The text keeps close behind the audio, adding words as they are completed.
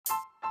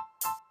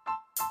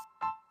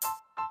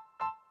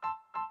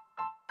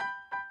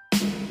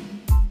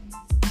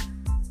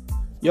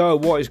Yo,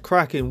 what is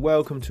cracking?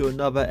 Welcome to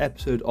another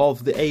episode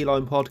of the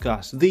A-Line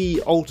podcast,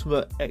 the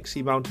ultimate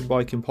XC mountain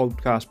biking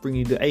podcast, bringing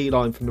you the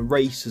A-Line from the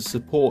racers,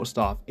 support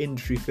staff,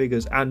 industry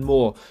figures and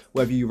more.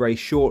 Whether you race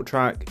short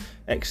track,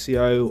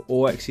 XCO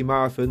or XC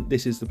marathon,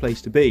 this is the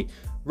place to be.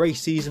 Race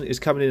season is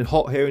coming in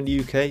hot here in the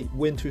UK,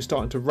 winter is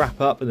starting to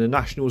wrap up and the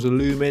nationals are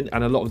looming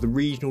and a lot of the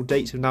regional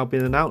dates have now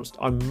been announced.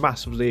 I'm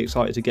massively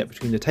excited to get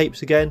between the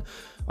tapes again.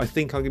 I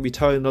think I'm going to be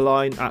towing the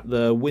line at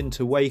the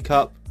winter wake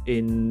up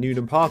in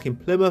Newnham Park in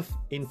Plymouth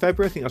in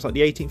February. I think that's like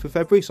the 18th of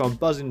February, so I'm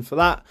buzzing for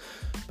that.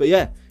 But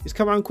yeah, it's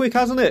come around quick,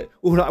 hasn't it?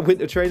 All that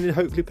winter training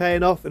hopefully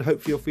paying off, and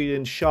hopefully you're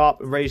feeling sharp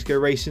and ready to go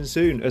racing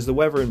soon as the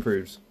weather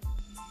improves.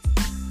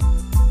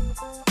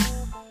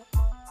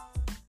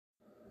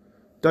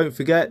 Don't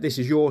forget, this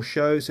is your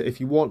show, so if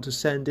you want to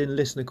send in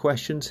listener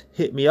questions,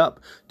 hit me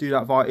up. Do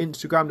that via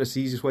Instagram. That's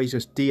the easiest way.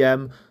 Just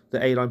DM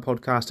the A-Line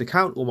podcast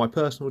account or my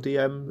personal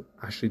DM,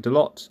 Ashley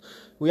Delotz.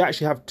 We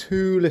actually have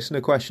two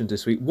listener questions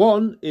this week.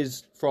 One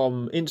is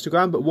from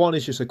Instagram, but one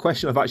is just a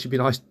question I've actually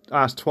been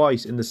asked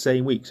twice in the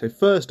same week. So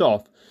first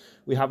off,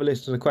 we have a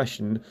listener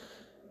question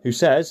who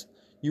says,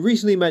 you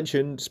recently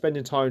mentioned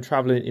spending time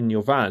travelling in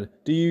your van.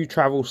 Do you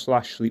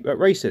travel/sleep at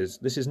races?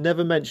 This is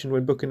never mentioned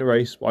when booking a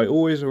race, but I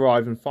always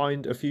arrive and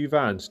find a few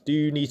vans. Do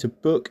you need to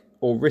book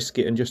or risk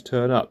it and just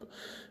turn up?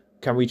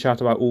 Can we chat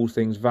about all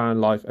things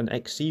van life and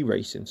XC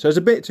racing? So there's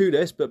a bit to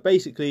this, but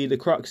basically the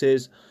crux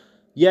is,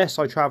 yes,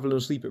 I travel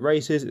and sleep at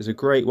races. It's a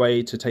great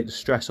way to take the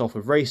stress off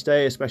of race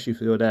day, especially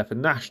if you're there for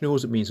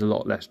nationals. It means a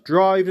lot less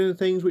driving and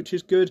things, which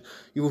is good.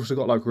 You've also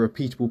got like a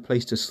repeatable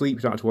place to sleep.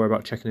 You don't have to worry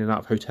about checking in and out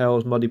of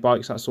hotels, muddy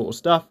bikes, that sort of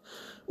stuff.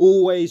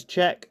 Always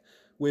check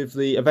with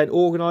the event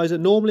organiser.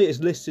 Normally it's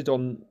listed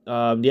on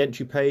the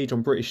entry page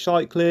on British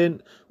Cycling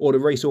or the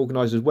race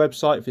organiser's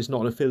website if it's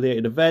not an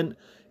affiliated event.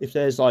 If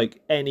there's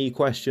like any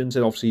questions,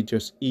 then obviously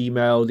just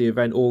email the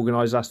event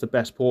organiser. That's the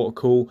best port of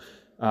call.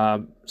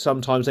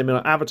 Sometimes they may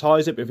not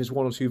advertise it, but if it's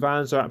one or two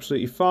vans, they're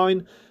absolutely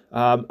fine.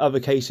 Other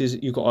cases,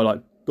 you've got to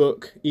like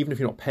book. Even if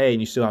you're not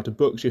paying, you still have to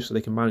book just so they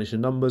can manage the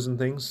numbers and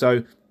things.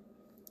 So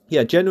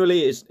yeah,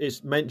 generally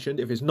it's mentioned.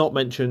 If it's not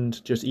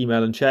mentioned, just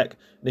email and check.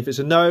 And if it's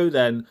a no,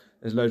 then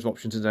there's loads of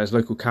options and there's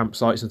local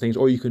campsites and things,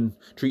 or you can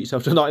treat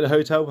yourself to a night in a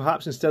hotel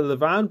perhaps instead of the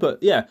van. But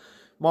yeah,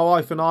 my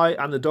wife and I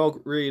and the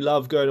dog really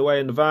love going away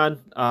in the van.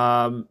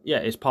 Yeah,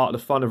 it's part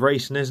of the fun of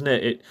racing, isn't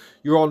it?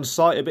 You're on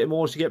site a bit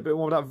more, so you get a bit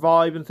more of that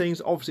vibe and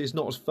things. Obviously, it's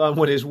not as fun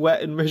when it's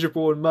wet and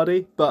miserable and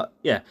muddy, but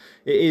yeah,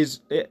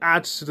 it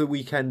adds to the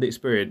weekend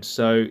experience.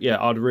 So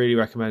yeah, I'd really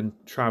recommend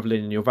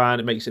travelling in your van.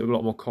 It makes it a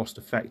lot more cost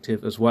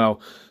effective as well.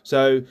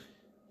 So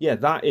yeah,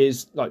 that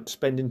is like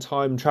spending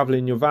time travelling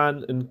in your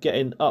van and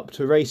getting up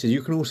to races.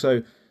 You can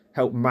also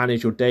help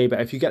manage your day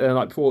better. If you get there the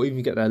night before, even if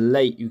you get there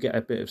late, you get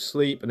a bit of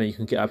sleep and then you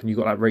can get up and you've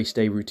got that race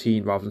day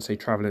routine rather than say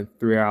travelling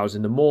 3 hours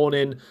in the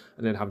morning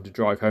and then having to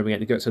drive home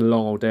again. It gets a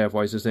long old day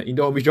otherwise, doesn't it? You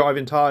don't want to be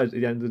driving tired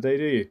at the end of the day,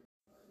 do you?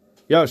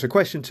 Yeah, so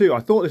question 2. I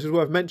thought this was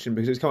worth mentioning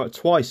because it's come up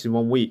twice in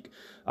 1 week.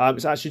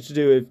 It's actually to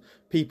do with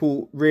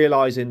people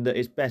realising that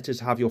it's better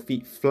to have your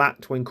feet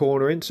flat when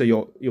cornering, so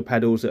your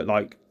pedals at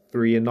like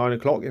 3 and 9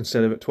 o'clock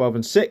instead of at 12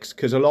 and 6,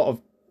 because a lot of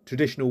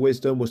traditional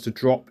wisdom was to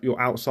drop your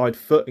outside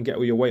foot and get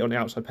all your weight on the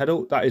outside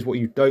pedal. That is what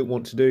you don't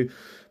want to do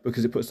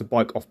because it puts the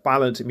bike off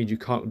balance. It means you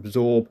can't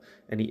absorb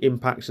any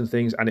impacts and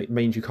things, and it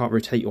means you can't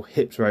rotate your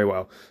hips very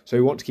well. So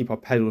we want to keep our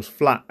pedals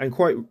flat, and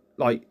quite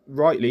like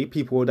rightly,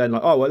 people are then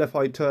like, oh well, if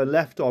I turn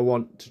left, I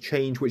want to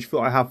change which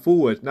foot I have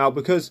forward. Now,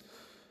 because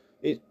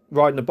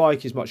riding a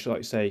bike is much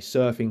like say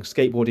surfing,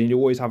 skateboarding, you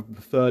always have a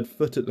preferred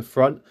foot at the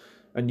front,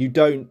 and you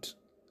don't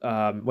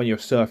when you're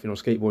surfing or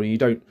skateboarding, you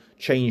don't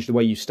change the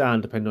way you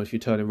stand depending on if you're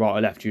turning right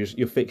or left.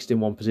 You're fixed in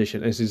one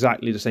position. And it's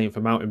exactly the same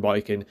for mountain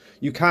biking.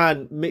 You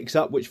can mix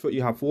up which foot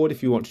you have forward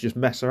if you want to just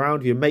mess around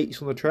with your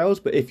mates on the trails.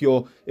 But if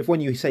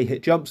when you say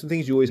hit jumps and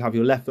things, you always have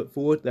your left foot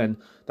forward, then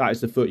that is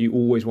the foot you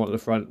always want at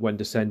the front when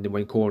descending,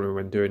 when cornering,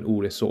 when doing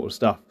all this sort of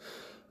stuff.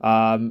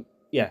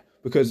 Yeah,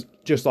 because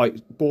just like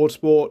board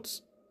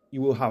sports, you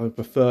will have a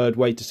preferred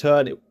way to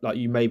turn it. Like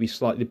you may be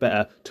slightly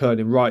better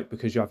turning right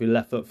because you have your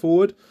left foot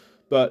forward.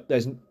 But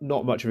there's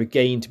not much of a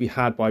gain to be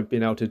had by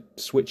being able to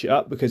switch it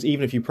up, because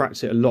even if you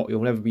practice it a lot,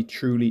 you'll never be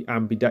truly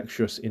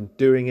ambidextrous in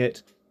doing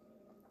it.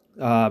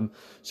 So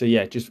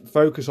yeah, just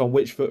focus on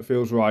which foot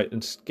feels right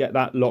and get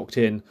that locked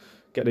in.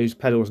 Get those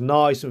pedals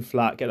nice and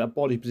flat, get that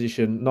body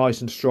position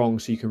nice and strong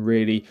so you can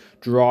really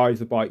drive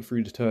the bike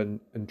through the turn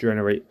and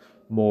generate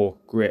more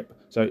grip.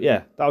 So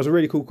yeah, that was a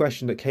really cool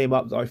question that came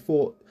up that I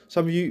thought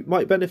some of you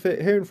might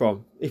benefit hearing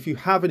from. If you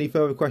have any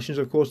further questions,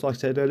 of course, like I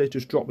said earlier,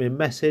 just drop me a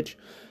message.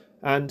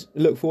 And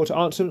look forward to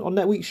answering on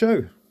next week's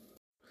show.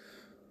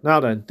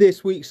 Now then,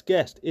 this week's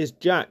guest is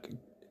Jack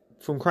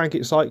from Crank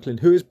It Cycling,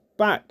 who is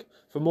back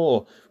for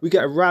more. We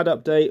get a rad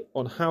update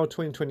on how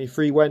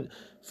 2023 went,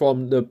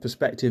 from the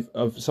perspective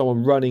of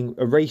someone running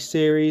a race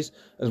series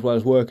as well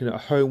as working at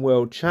Home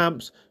World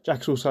Champs. Jack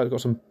has also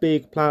got some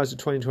big plans for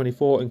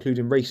 2024,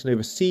 including racing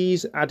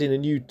overseas, adding a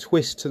new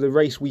twist to the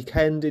race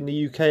weekend in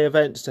the UK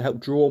events to help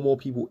draw more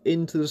people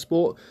into the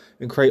sport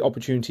and create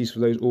opportunities for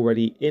those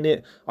already in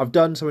it. I've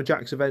done some of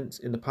Jack's events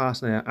in the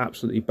past and they are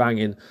absolutely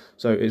banging,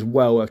 so it's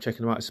well worth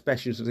checking them out,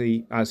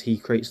 especially as he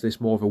creates this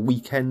more of a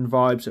weekend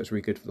vibe, so it's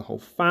really good for the whole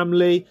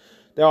family.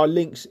 There are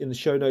links in the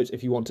show notes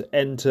if you want to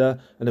enter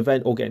an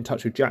event or get in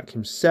touch with Jack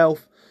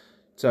himself.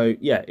 So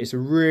yeah, it's a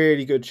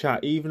really good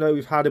chat. Even though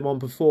we've had him on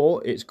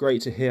before, it's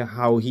great to hear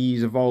how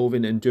he's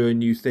evolving and doing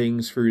new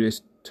things through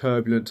this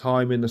turbulent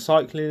time in the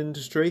cycling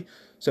industry.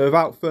 So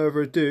without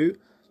further ado,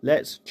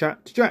 let's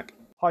chat to Jack.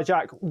 Hi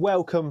Jack,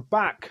 welcome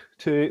back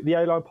to the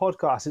A-Line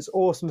podcast. It's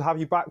awesome to have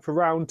you back for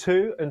round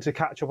 2 and to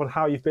catch up on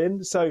how you've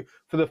been. So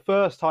for the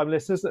first time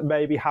listeners that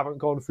maybe haven't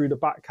gone through the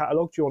back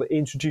catalogue, do you want to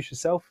introduce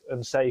yourself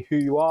and say who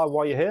you are and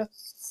why you're here?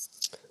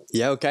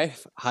 Yeah, okay.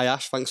 Hi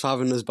Ash, thanks for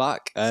having us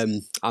back.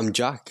 I'm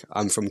Jack,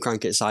 I'm from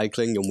Crankit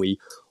Cycling and we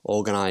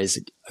organise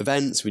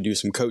events, we do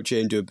some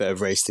coaching, do a bit of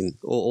racing,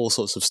 all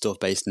sorts of stuff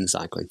based in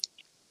cycling.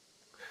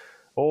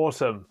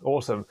 Awesome.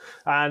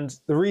 And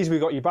the reason we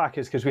got you back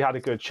is because we had a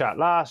good chat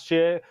last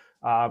year.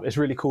 It's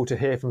really cool to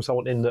hear from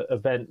someone in the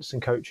events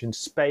and coaching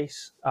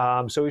space.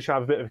 So we should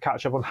have a bit of a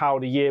catch up on how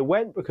the year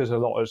went, because a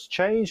lot has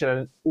changed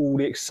and all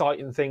the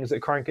exciting things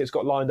that Crankit's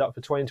got lined up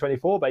for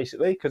 2024,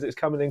 basically, because it's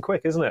coming in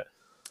quick, isn't it?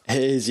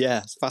 It is, yeah.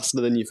 It's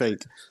faster than you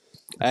think.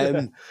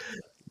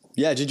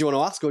 Yeah, did you want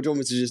to ask or do you want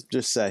me to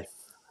just say?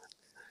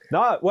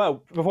 No,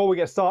 well, before we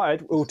get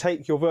started, we'll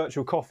take your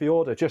virtual coffee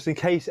order, just in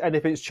case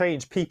anything's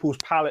changed. People's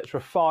palates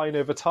refine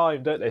over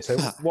time, don't they? So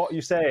what are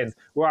you saying?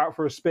 We're out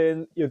for a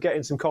spin, you're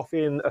getting some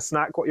coffee and a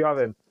snack. What are you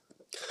having?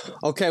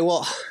 Okay,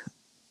 well,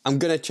 I'm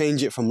going to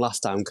change it from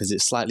last time because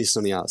it's slightly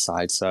sunny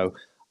outside. So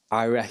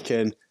I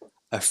reckon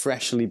a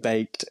freshly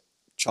baked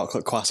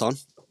chocolate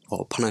croissant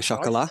or pain au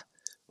chocolat,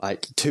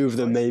 like 2 of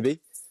them maybe.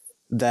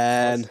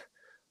 Then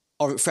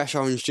fresh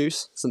orange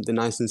juice, something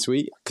nice and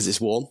sweet because it's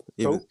warm.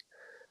 Cool.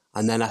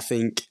 And then I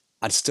think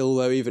I'd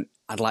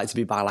like to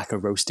be by like a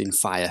roasting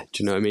fire.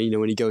 Do you know what I mean? You know,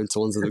 when you go into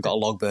ones that have got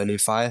a log burning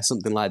fire,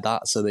 something like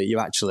that, so that you're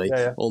actually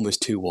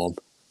almost too warm.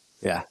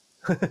 Yeah.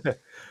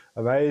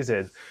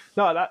 Amazing.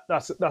 No,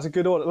 that's a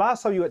good order.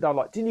 Last time you went down,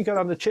 didn't you go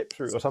down the chips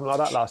route or something like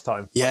that last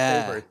time?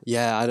 Yeah.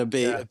 I had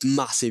a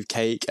massive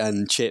cake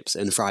and chips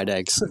and fried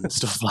eggs and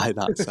stuff like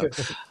that.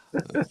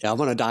 So yeah, I'm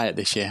on a diet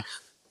this year.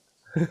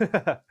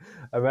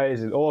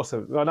 Amazing.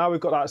 Awesome. Well, now we've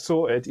got that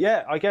sorted.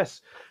 Yeah, I guess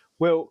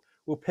we'll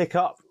pick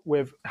up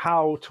with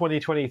how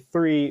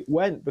 2023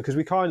 went, because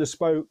we kind of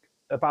spoke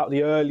about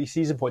the early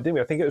season point, didn't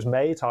we? I think it was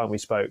May time we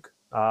spoke.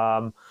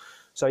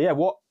 So yeah,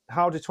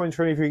 how did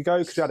 2023 go?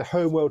 Because we had a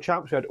Home World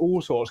Champs, we had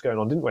all sorts going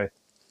on, didn't we?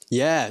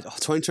 Yeah,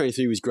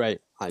 2023 was great,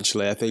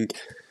 actually. I think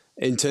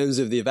in terms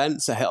of the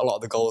events, I hit a lot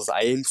of the goals that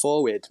I aimed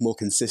for. We had more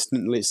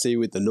consistency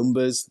with the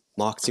numbers.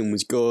 Marketing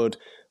was good.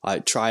 I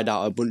tried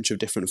out a bunch of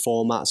different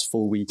formats,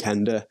 full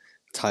weekender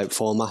type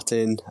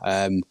formatting.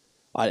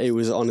 It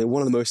was on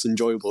one of the most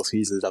enjoyable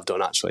seasons I've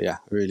done, actually. Yeah,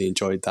 I really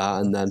enjoyed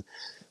that. And then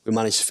we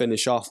managed to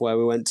finish off where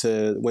we went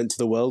to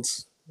the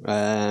Worlds.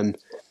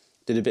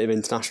 Did a bit of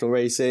international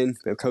racing,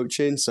 a bit of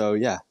coaching. So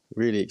yeah,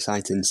 really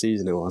exciting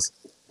season it was.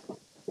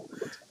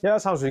 Yeah,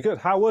 that sounds really good.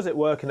 How was it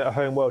working at a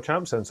Home World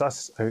Champs?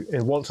 That's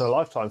a once in a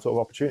lifetime sort of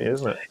opportunity,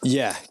 isn't it?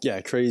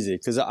 Yeah, crazy.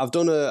 Because I've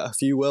done a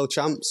few World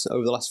Champs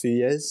over the last few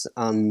years,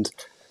 and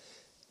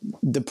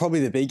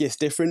probably the biggest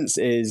difference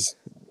is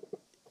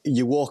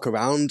you walk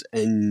around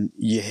and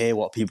you hear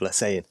what people are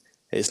saying.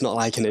 It's not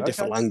like in a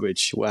different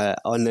language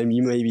and then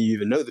you maybe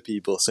even know the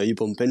people, so you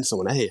bump into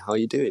someone, hey, how are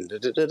you doing? Da,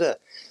 da, da, da.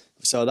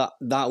 So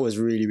that was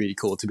really, really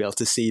cool to be able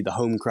to see the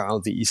home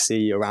crowd that you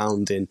see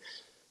around in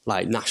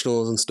like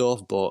nationals and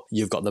stuff, but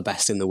you've got the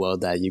best in the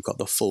world there. You've got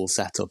the full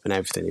setup and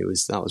everything.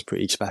 That was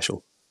pretty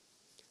special.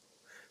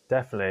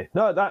 Definitely.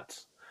 No,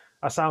 that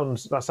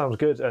sounds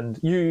good. And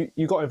you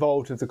got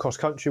involved with the cross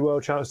country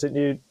World Champs,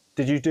 didn't you?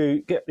 Did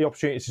you get the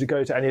opportunity to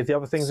go to any of the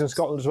other things in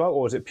Scotland as well,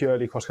 or was it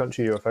purely cross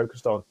country you were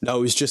focused on? No,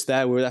 it was just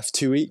there. We were there for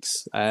 2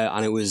 weeks,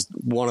 and it was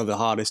one of the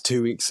hardest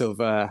 2 weeks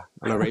of on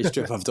a race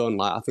trip I've done.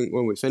 Like I think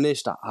when we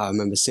finished, I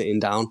remember sitting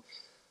down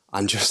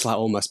and just like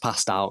almost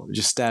passed out,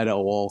 just stared at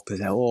a wall because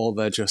all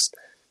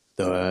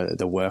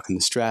the work and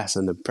the stress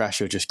and the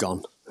pressure just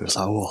gone. It was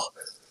like, oh,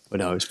 but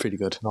no, it was pretty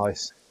good.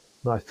 Nice.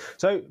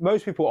 So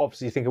most people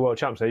obviously think of World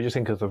Champs, they just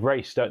think of the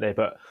race, don't they?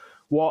 But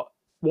what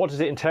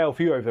does it entail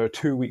for you over a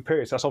 2 week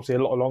period? So that's obviously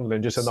a lot longer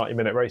than just a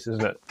 90-minute race,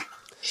 isn't it?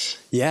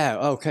 Yeah,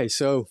 okay.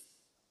 So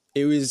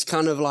it was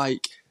kind of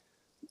like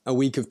a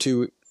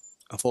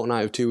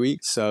fortnight of 2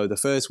 weeks. So the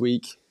first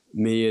week,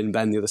 me and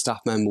Ben, the other staff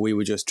member, we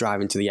were just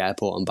driving to the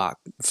airport and back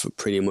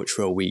pretty much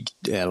for a week,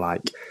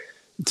 like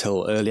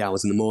till early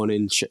hours in the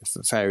morning,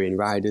 ferrying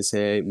riders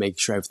here, making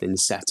sure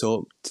everything's set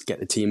up to get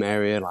the team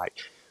area. Like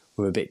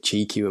we were a bit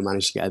cheeky, we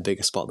managed to get a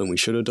bigger spot than we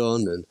should have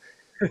done, and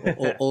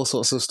all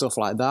sorts of stuff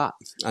like that.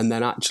 And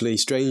then actually,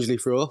 strangely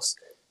for us,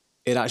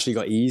 it actually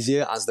got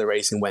easier as the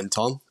racing went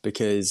on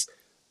because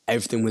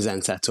everything was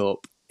then set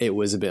up. It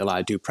was a bit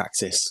like do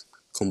practice,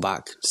 come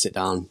back, sit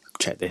down,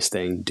 check this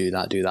thing, do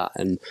that.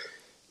 And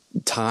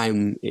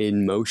time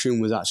in motion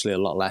was actually a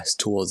lot less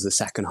towards the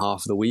second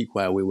half of the week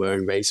where we were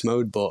in race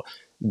mode. But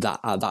that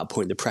at that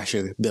point, the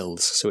pressure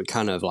builds. So it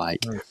kind of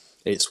like,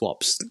 it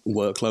swaps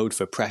workload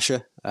for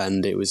pressure.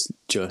 And it was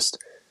just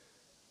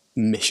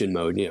mission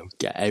mode,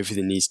 get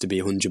everything needs to be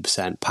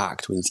 100%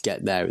 packed. We need to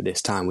get there at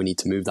this time. We need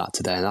to move that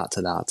to there, that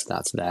to that, to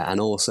that to there. And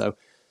also,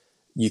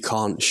 you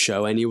can't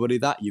show anybody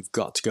that. You've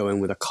got to go in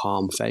with a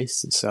calm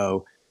face.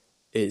 So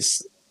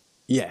it's,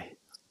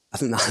 I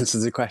think that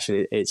answers the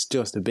question. It's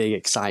just a big,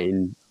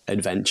 exciting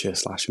adventure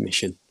 /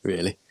 mission,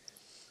 really.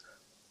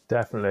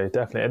 Definitely.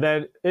 And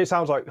then it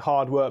sounds like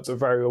hard work, but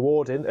very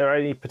rewarding. Are there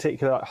any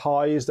particular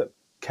highs that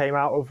came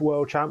out of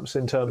World Champs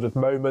in terms of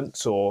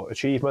moments or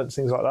achievements,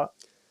 things like that?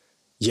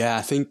 Yeah,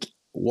 I think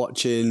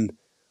watching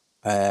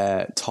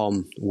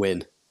Tom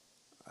win.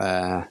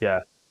 I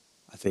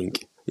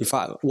think. In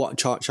fact, what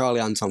Charlie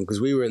and Tom, because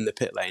we were in the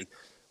pit lane,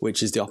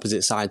 which is the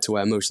opposite side to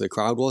where most of the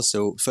crowd was.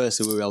 So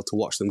firstly, we were able to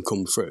watch them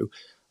come through,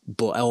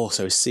 but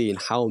also seeing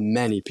how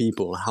many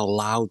people and how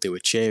loud they were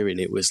cheering.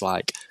 It was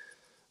like,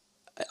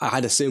 I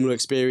had a similar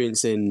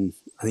experience in,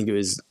 I think it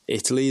was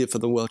Italy for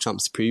the World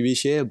Champs the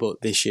previous year,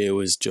 but this year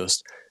was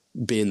just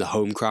being the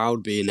home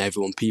crowd, being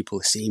everyone,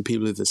 seeing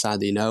people at the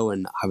side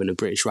and having a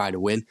British rider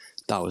win.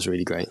 That was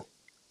really great.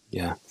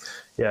 Yeah.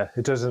 Yeah,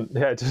 it doesn't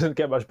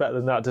get much better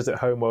than that, does it?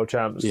 Home World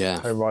Champs,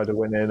 home rider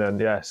winning,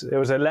 and yes, it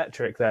was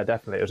electric there.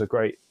 Definitely, it was a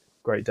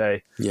great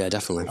day. Yeah,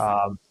 definitely.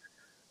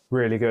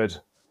 Really good.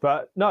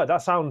 But no,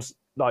 that sounds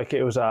like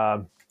it was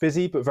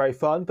busy but very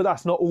fun. But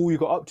that's not all you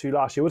got up to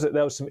last year, was it?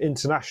 There was some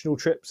international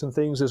trips and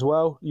things as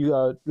well. You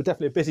were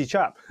definitely a busy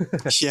chap.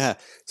 Yeah.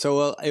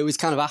 So it was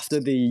kind of after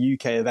the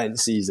UK event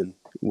season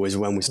was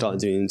when we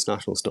started doing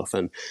international stuff,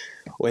 and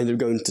we ended up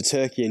going to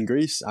Turkey and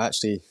Greece. I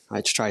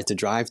tried to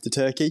drive to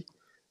Turkey.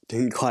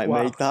 Didn't quite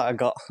make that. I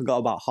got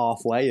about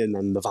halfway and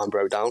then the van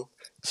broke down.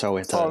 So we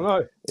had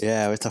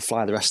to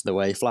fly the rest of the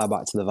way, fly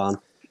back to the van,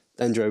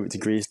 then drove it to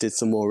Greece, did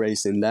some more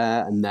racing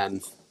there, and then,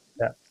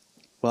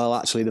 well,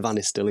 actually the van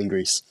is still in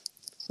Greece.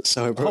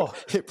 So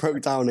it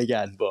broke down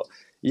again. But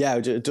yeah,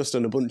 just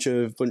done a bunch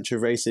of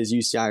races,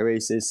 UCI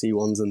races,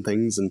 C1s and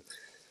things, and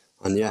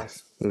yeah,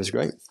 it was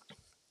great.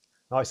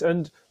 Nice.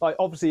 And like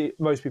obviously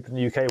most people in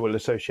the UK will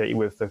associate you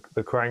with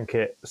the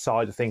crank-it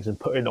side of things and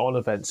putting on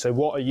events. So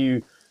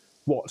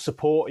what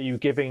support are you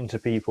giving to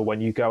people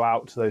when you go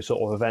out to those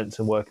sort of events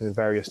and working with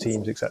various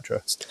teams,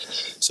 etc.?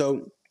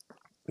 So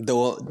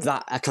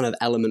that kind of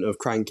element of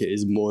crank-it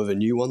is more of a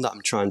new one that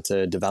I'm trying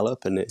to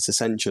develop, and it's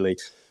essentially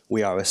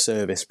we are a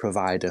service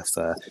provider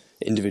for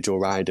individual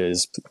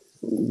riders,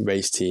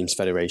 race teams,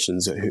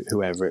 federations,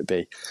 whoever it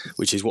be,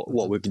 which is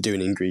what we're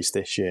doing in Greece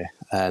this year,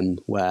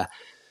 where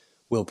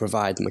we'll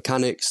provide the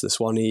mechanics, the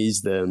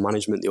Swannies, the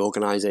management, the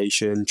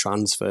organisation,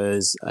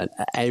 transfers,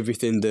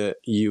 everything that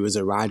you as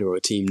a rider or a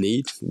team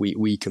need.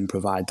 We can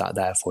provide that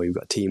there for you. We've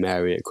got team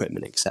area,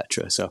 equipment,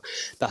 etc. So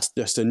that's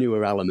just a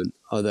newer element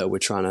that we're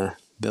trying to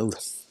build.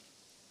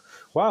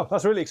 Wow,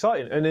 that's really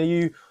exciting. And are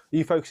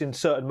you focusing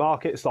certain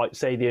markets, like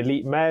say the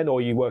elite men, or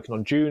are you working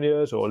on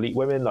juniors or elite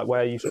women, like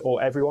where are you,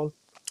 or everyone?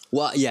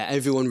 Well, yeah,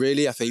 everyone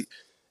really. I think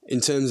in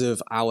terms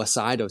of our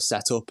side of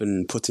setup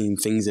and putting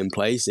things in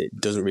place, it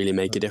doesn't really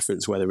make a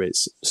difference whether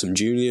it's some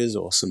juniors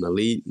or some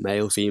elite,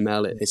 male,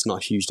 female. It's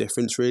not a huge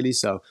difference really.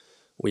 So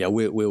yeah,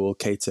 we will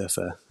cater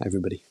for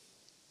everybody.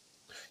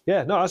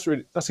 Yeah, no,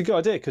 that's a good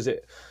idea, because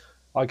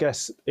I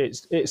guess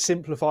it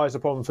simplifies the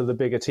problem for the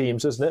bigger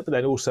teams, doesn't it? But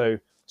then also,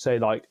 say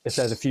like if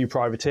there's a few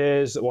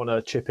privateers that want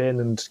to chip in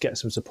and get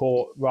some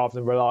support, rather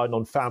than relying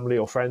on family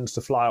or friends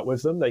to fly out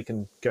with them, they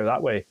can go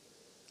that way.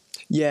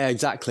 Yeah,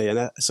 exactly.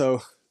 And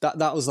so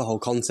that was the whole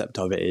concept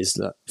of it, is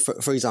that,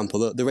 for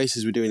example, the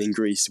races we're doing in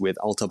Greece with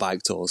Alta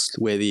Bike Tours,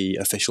 we're the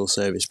official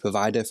service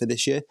provider for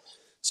this year.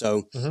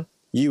 So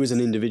you as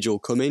an individual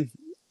coming,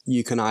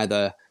 you can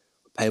either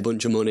pay a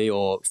bunch of money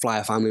or fly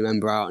a family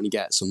member out and you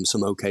get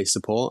some okay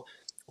support,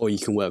 or you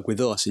can work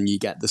with us and you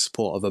get the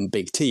support of a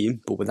big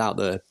team, but without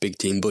the big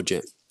team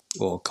budget,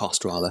 or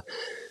cost rather.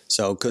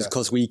 So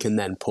because we can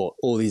then put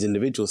all these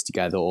individuals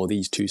together, or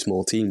these two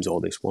small teams, or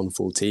this one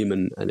full team,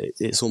 and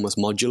it's almost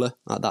modular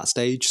at that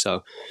stage.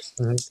 So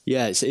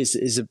yeah, it's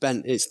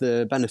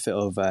the benefit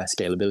of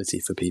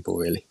scalability for people,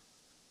 really.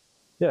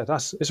 Yeah,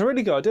 it's a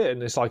really good idea,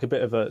 and it's like a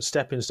bit of a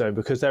stepping stone,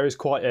 because there is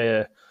quite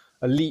a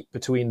leap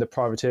between the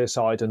privateer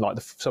side and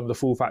like some of the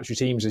full factory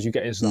teams as you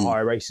get into the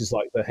higher races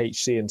like the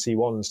HC and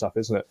C1 and stuff,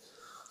 isn't it?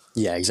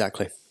 Yeah,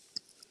 exactly.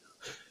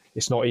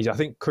 It's not easy. I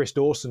think Chris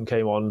Dawson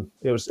came on.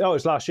 It was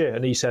last year,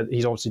 and he said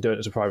he's obviously doing it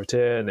as a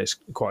privateer, and it's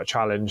quite a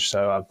challenge.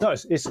 So no,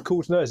 it's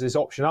cool to know there's this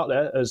option out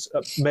there, as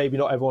maybe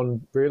not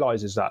everyone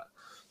realises that.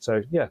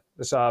 So yeah,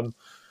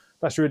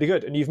 that's really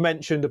good. And you've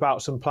mentioned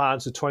about some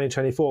plans for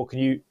 2024. Can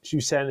you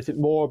say anything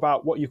more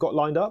about what you've got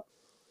lined up?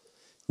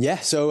 Yeah.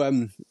 So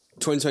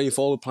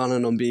 2024, we're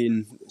planning on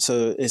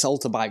it's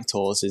Alta Bike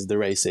Tours is the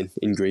racing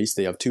in Greece.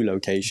 They have two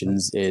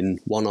locations, in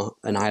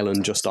an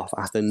island just off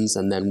Athens,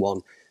 and then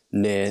one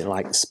near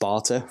like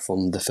Sparta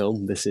from the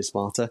film This Is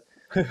Sparta.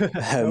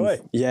 No way.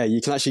 Yeah,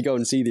 you can actually go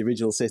and see the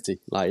original city.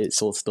 Like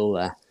it's all still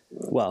there.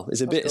 Well,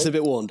 it's a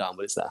bit worn down,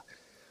 but it's there.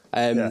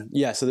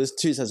 So there's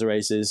 2 sets of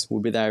races.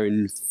 We'll be there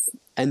in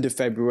end of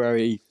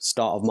February,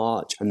 start of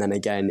March, and then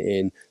again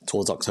in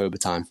towards October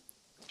time.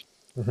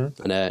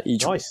 Mm-hmm. And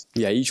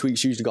each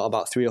week's usually got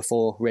about 3 or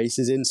 4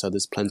 races in, so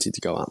there's plenty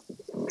to go at.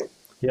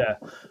 Yeah,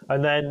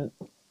 and then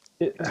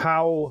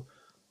how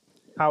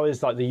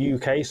is like the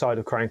UK side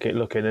of Crankit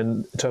looking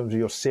in terms of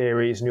your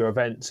series and your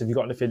events? Have you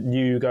got anything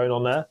new going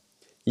on there?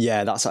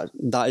 Yeah,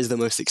 that is the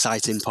most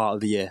exciting part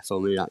of the year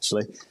for me,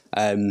 actually.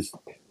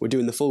 We're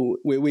doing the full.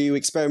 We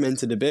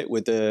experimented a bit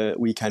with the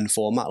weekend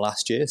format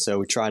last year, so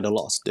we tried a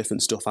lot of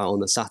different stuff out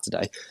on the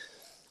Saturday,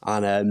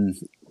 and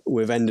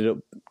we've ended up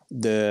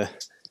the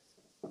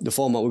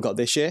format we've got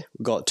this year.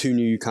 We've got 2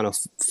 new kind of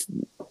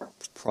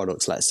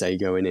products, let's say,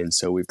 going in.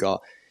 So we've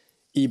got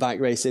e-bike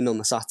racing on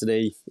the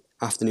Saturday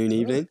afternoon,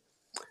 evening,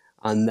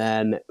 and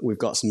then we've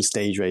got some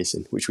stage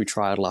racing, which we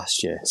tried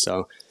last year.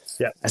 So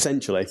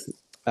essentially,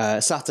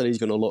 Saturday's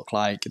going to look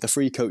like the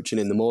free coaching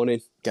in the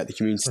morning, get the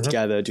community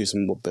together, do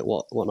some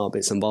whatnot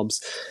bits and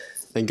bobs.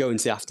 Then go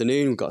into the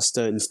afternoon, we've got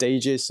certain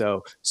stages.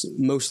 So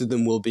most of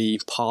them will be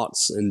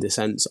parts and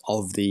descents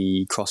of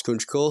the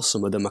cross-country course.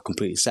 Some of them are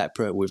completely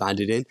separate, we've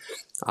added in.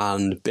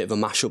 And a bit of a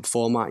mash-up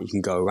format. You can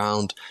go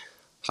around,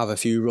 have a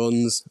few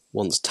runs.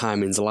 Once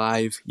timing's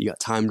live, you got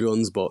timed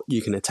runs, but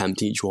you can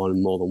attempt each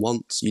one more than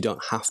once. You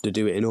don't have to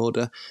do it in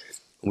order.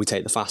 We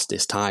take the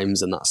fastest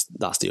times, and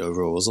that's the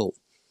overall result.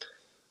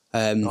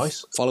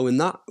 Nice. Following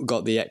that, we've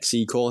got the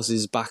XC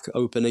courses back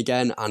open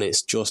again, and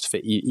it's just for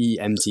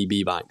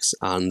EMTB bikes,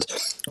 and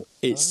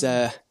it's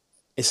a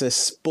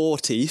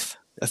sportive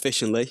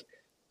officially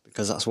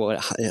because that's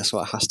what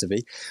it has to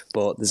be.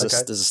 But there's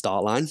a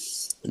start line,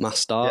 mass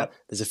start.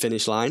 There's a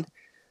finish line,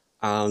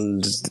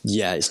 and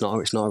it's not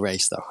a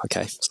race though.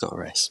 Okay, it's not a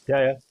race.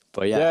 Yeah.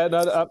 But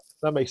no,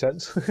 that makes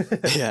sense.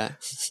 Yeah.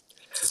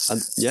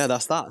 And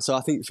that's that. So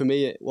I think for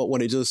me,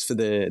 what it does for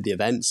the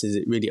events is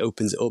it really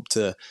opens it up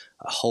to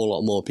a whole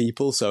lot more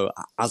people. So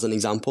as an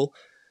example,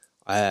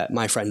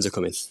 my friends are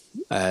coming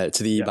to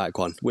the e-bike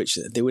one, which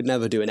they would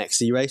never do an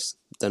XC race.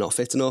 They're not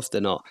fit enough.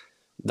 They're not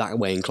that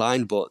way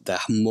inclined, but they're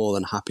more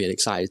than happy and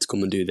excited to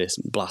come and do this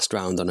blast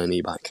round on an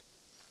e-bike.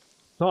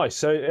 Nice.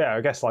 So I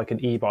guess like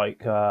an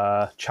e-bike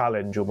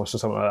challenge almost, or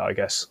something like that, I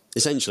guess.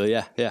 Essentially,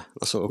 yeah.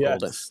 That's what we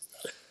called it.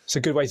 It's a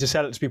good way to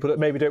sell it to people that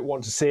maybe don't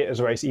want to see it as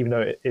a race, even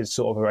though it is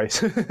sort of a race.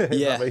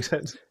 That makes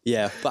sense.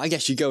 Yeah, but I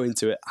guess you go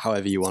into it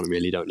however you want,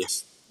 really, don't you?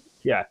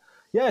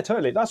 Yeah,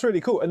 totally. That's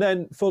really cool. And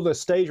then for the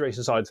stage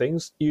racing side of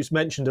things, you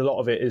mentioned a lot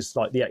of it is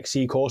like the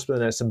XC course, but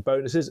then there's some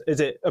bonuses.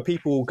 Are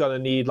people going to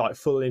need like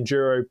full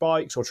enduro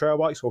bikes or trail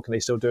bikes, or can they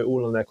still do it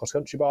all on their cross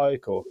country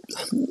bike? Or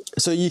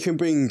so you can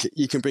bring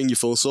your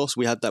full source.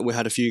 We had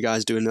a few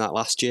guys doing that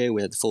last year.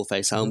 We had the full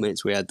face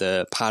helmets, we had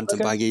the pads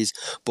and baggies,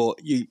 but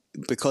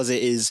because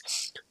it is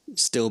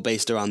still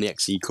based around the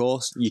XC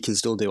course, you can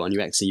still do it on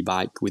your XC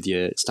bike with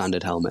your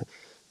standard helmet.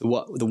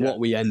 What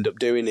we end up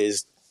doing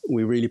is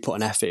we really put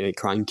an effort at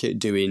Crankit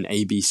doing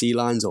ABC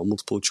lines or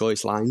multiple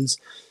choice lines,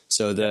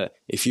 so that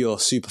if you're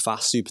super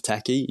fast, super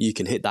techie, you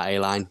can hit that A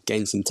line,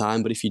 gain some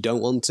time, but if you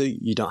don't want to,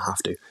 you don't have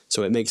to.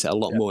 So it makes it a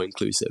lot more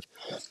inclusive.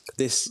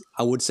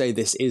 I would say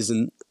this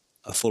isn't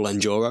a full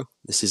enduro.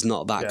 This is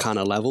not that kind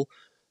of level.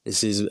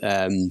 This is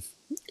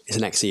it's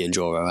an XC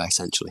enduro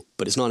essentially,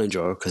 but it's not an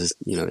enduro because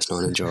it's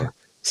not an enduro.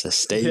 It's a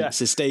stage.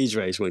 It's a stage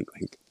race. Wink,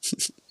 wink.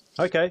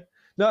 Okay,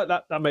 no,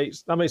 that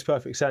makes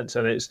perfect sense,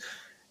 and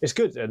it's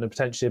good and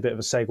potentially a bit of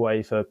a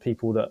segue for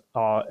people that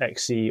are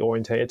XC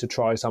orientated to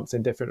try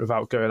something different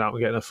without going out and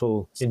getting a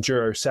full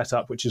enduro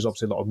setup, which is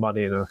obviously a lot of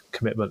money and a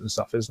commitment and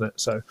stuff, isn't it?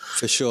 So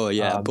for sure,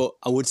 yeah. But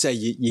I would say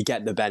you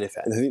get the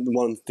benefit, and I think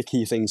one of the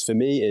key things for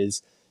me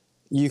is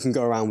you can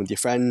go around with your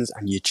friends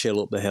and you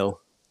chill up the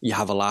hill, you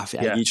have a laugh,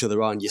 egg each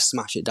other on, you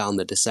smash it down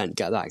the descent,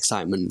 get that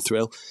excitement and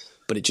thrill,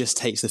 but it just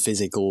takes the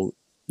physical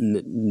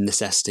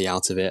necessity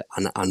out of it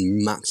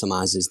and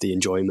maximizes the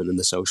enjoyment and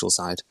the social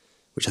side,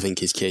 which I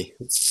think is key.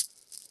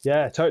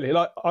 Yeah, totally.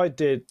 Like I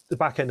did the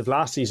back end of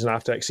last season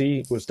after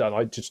XC was done,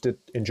 I just did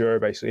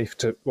enduro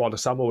basically while the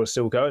summer was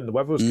still going. The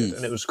weather was good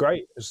and it was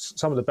great. It was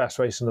some of the best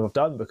racing I've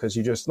done because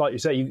you just, like you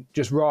say, you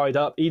just ride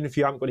up, even if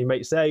you haven't got any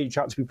mates there, you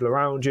chat to people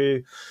around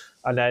you,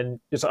 and then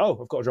it's like, oh,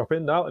 I've got to drop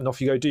in now, and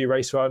off you go, do your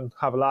race run,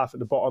 have a laugh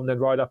at the bottom, then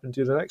ride up and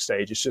do the next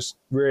stage. It's just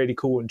really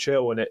cool and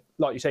chill, and it,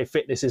 like you say,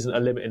 fitness isn't a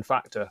limiting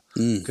factor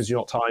because you're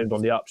not timed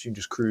on the ups. You can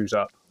just cruise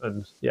up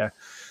and get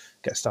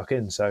stuck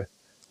in. So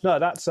no,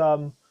 that's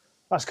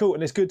cool,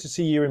 and it's good to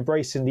see you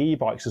embracing the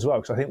e-bikes as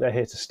well because I think they're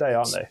here to stay,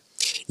 aren't they?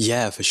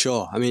 Yeah, for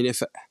sure. I mean,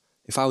 if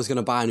I was going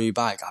to buy a new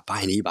bike, I'd buy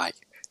an e-bike.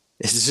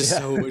 It's just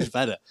so much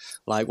better.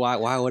 Like,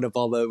 why would I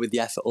bother with the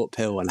effort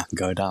uphill when I can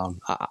go down?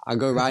 I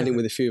go riding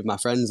with a few of my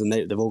friends and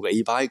they've all got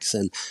e-bikes,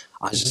 and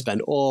I just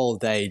spend all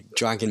day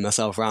dragging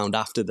myself around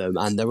after them,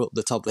 and they're up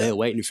the top of the hill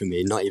waiting for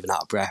me, not even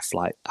out of breath,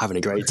 like having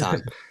a great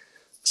time.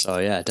 So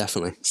yeah,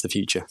 definitely, it's the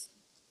future.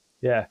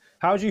 Yeah.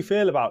 How do you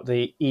feel about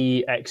the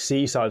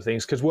EXC side of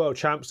things? Because World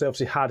Champs, they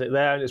obviously had it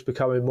there and it's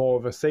becoming more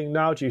of a thing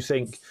now. Do you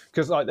think,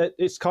 because like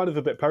it's kind of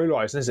a bit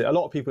polarised, isn't it? A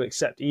lot of people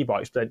accept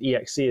e-bikes, but then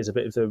EXC is a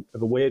bit of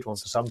a weird one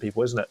for some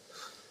people, isn't it?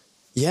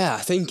 Yeah, I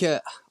think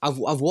I've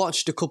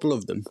watched a couple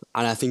of them,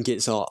 and I think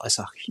it's a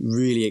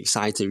really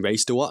exciting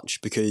race to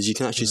watch because you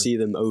can actually see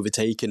them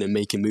overtaking and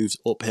making moves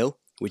uphill,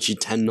 which you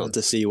tend not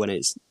to see when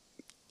it's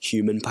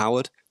human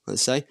powered,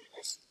 let's say.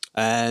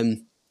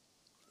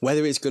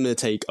 Whether it's going to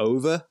take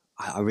over,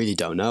 I really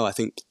don't know. I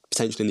think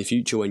potentially in the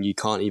future when you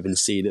can't even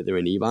see that they're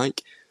an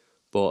e-bike,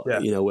 but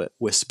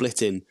we're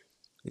splitting.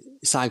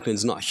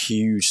 Cycling's not a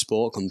huge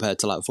sport compared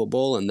to like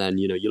football, and then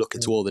you look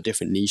into all the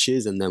different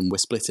niches, and then we're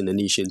splitting a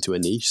niche into a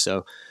niche.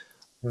 So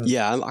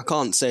I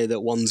can't say that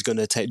one's going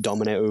to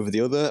dominate over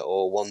the other,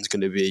 or one's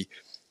going to be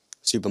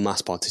super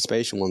mass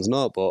participation, one's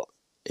not. But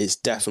it's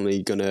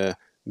definitely going to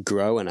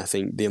grow, and I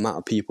think the amount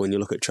of people, when you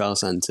look at trail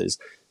centres,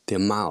 the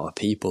amount of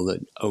people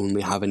that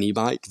only have an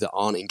e-bike that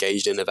aren't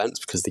engaged in events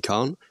because they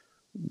can't,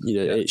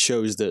 it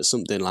shows that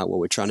something like what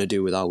we're trying to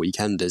do with our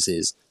weekenders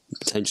is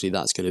potentially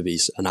that's going to be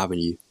an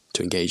avenue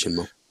to engage in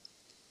more.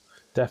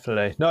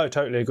 Definitely. No,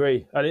 totally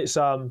agree. And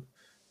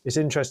it's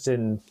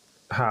interesting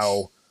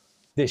how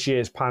this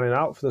year's panning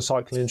out for the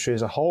cycling industry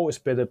as a whole. It's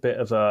been a bit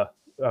of a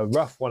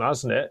rough one,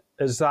 hasn't it?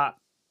 Has that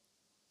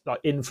like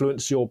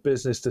influenced your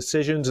business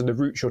decisions and the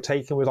routes you're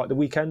taking with like the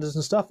weekenders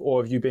and stuff,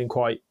 or have you been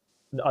quite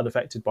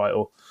unaffected by it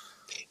all?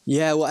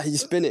 Yeah, well, it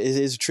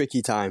is a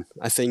tricky time.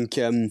 I think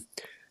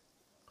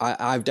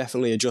I've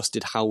definitely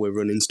adjusted how we're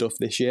running stuff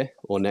this year,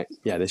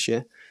 this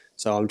year.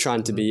 So I'm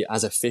trying to be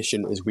as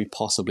efficient as we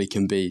possibly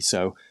can be.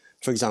 So,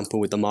 for example,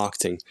 with the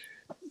marketing,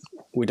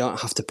 we don't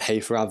have to pay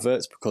for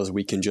adverts because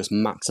we can just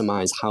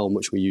maximize how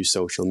much we use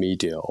social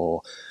media,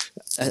 or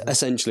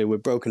essentially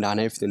we've broken down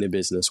everything in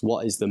business.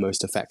 What is the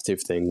most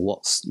effective thing?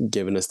 What's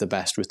given us the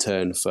best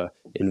return for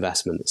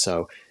investment?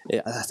 So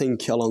I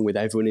think along with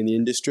everyone in the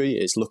industry,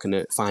 it's looking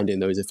at finding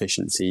those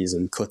efficiencies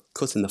and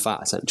cutting the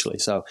fat essentially.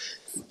 So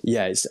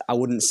yeah, I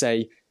wouldn't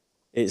say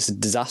it's a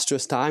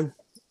disastrous time.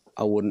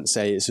 I wouldn't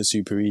say it's a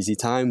super easy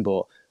time,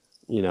 but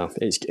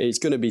it's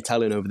going to be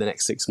telling over the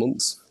next 6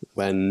 months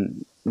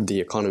when the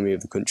economy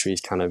of the country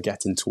is kind of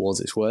getting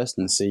towards its worst,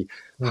 and see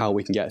how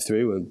we can get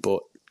through.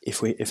 But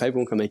if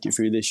everyone can make it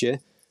through this year,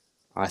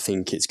 I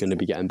think it's going to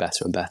be getting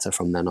better and better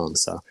from then on.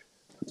 So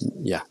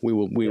yeah, we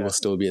will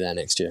still be there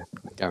next year,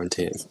 I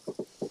guarantee it.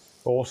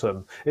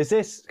 Awesome. Is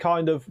this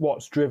kind of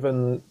what's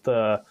driven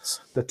the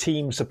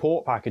team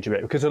support package a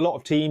bit? Because a lot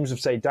of teams have,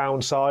 say,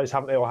 downsized,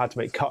 haven't they, or had to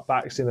make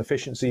cutbacks in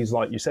efficiencies,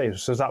 like you say.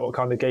 So is that what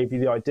kind of gave you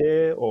the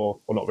idea, or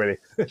not really?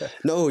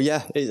 No,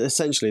 yeah, it's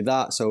essentially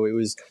that. So it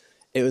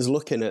was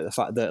looking at the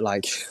fact that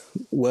like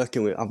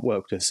I've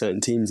worked with certain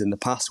teams in the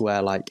past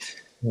where like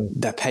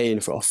they're paying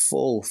for a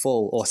full,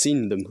 or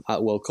seen them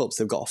at World Cups,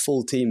 they've got a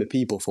full team of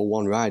people for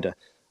one rider.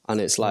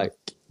 And it's like,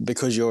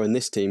 because you're in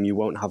this team, you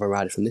won't have a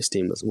rider from this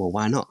team. Well,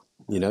 why not?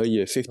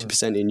 You're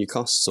 50% in your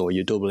costs, or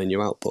you're doubling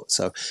your output.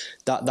 So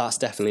that's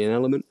definitely an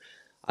element.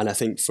 And I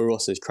think for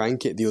us as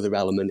Crank-It, the other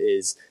element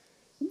is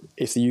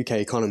if the UK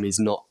economy is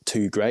not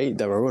too great,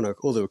 there are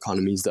other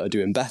economies that are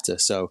doing better.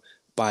 So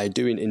by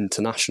doing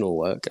international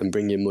work and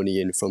bringing money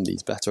in from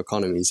these better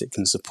economies, it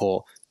can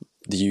support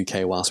the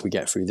UK whilst we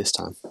get through this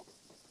time.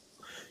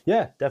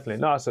 Yeah,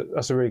 definitely. No,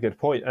 that's a really good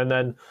point. And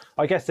then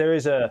I guess there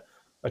is a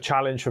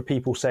challenge for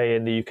people, say,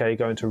 in the UK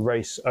going to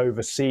race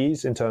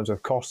overseas in terms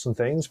of costs and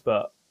things,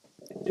 but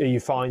are you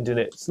finding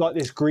it's like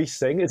this Greece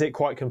thing? Is it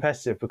quite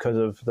competitive because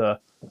of the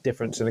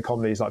difference in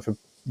economies, like for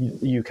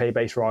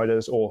UK-based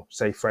riders or,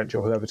 say, French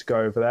or whoever to go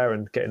over there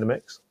and get in the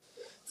mix?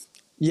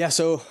 Yeah,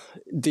 so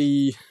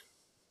the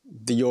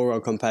euro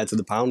compared to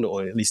the pound,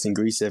 or at least in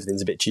Greece,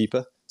 everything's a bit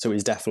cheaper. So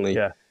it's definitely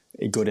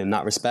good in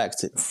that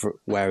respect.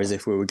 Whereas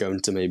if we were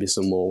going to maybe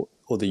some more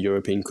other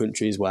European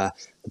countries where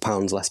the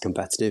pound's less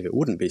competitive, it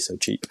wouldn't be so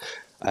cheap.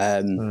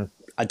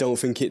 I don't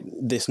think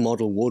this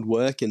model would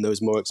work in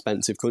those more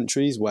expensive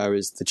countries,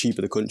 whereas the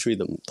cheaper the country,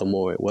 the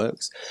more it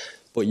works.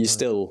 But you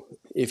still,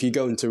 if you're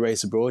going to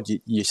race abroad,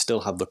 you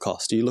still have the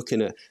cost. You're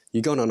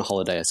going on a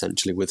holiday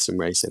essentially with some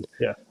racing.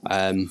 Yeah.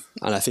 And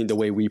I think the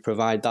way we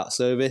provide that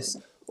service,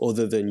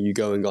 other than you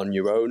going on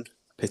your own,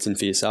 pitting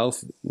for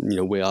yourself,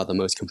 we are the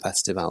most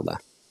competitive out there.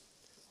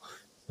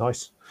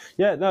 Nice.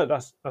 Yeah, no,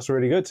 that's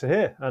really good to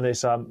hear. And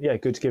it's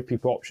good to give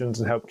people options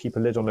and help keep a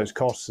lid on those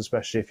costs,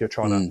 especially if you're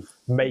trying to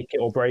make it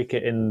or break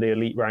it in the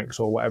elite ranks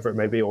or whatever it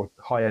may be, or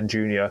high-end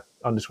junior,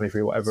 under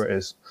 23, whatever it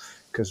is,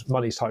 because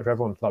money's tight for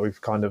everyone, like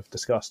we've kind of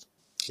discussed.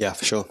 Yeah,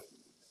 for sure.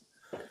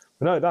 But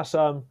no,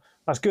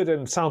 that's good,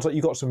 and sounds like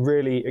you've got some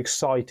really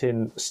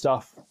exciting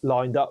stuff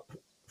lined up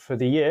for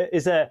the year.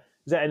 Is there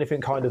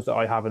anything kind of that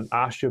I haven't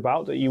asked you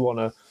about that you want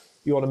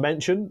to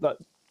mention that,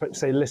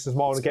 say, listeners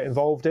might want to get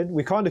involved in?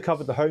 We kind of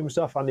covered the home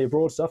stuff and the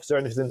abroad stuff. Is there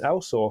anything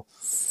else, or?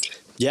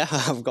 Yeah,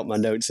 I've got my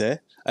notes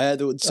here.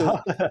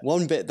 So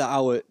one bit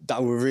that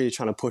we're really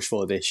trying to push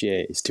for this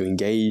year is to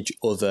engage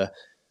other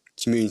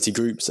community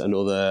groups and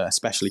other,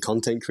 especially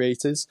content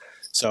creators.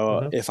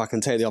 So if I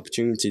can take the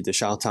opportunity to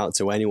shout out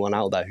to anyone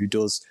out there who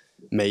does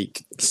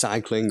make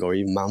cycling or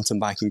even mountain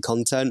biking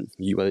content,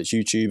 whether it's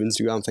YouTube,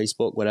 Instagram,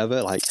 Facebook,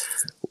 whatever. Like,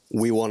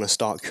 we want to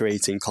start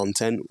creating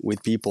content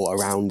with people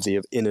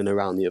in and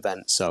around the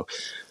event. So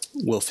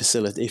we'll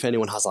facilitate, if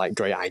anyone has like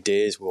great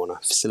ideas, we want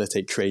to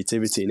facilitate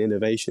creativity and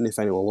innovation. If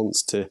anyone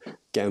wants to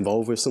get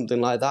involved with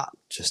something like that,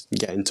 just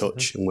get in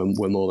touch, and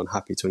we're more than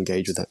happy to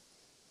engage with it.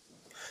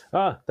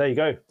 There you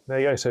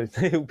go. So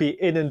he'll be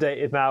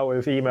inundated now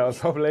with emails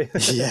probably.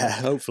 Yeah,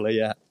 hopefully,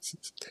 yeah.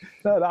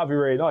 No, that'd be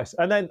really nice.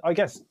 And then I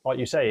guess, like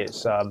you say,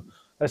 it's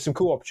there's some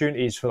cool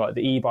opportunities for like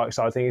the e-bike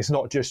side of things. It's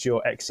not just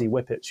your XC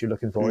whippets you're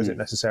looking for, is it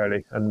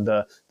necessarily? And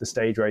the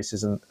stage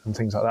races and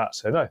things like that.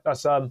 So no,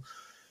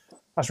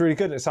 that's really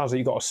good. And it sounds like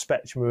you've got a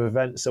spectrum of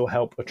events that will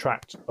help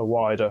attract a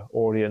wider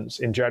audience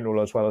in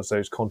general, as well as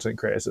those content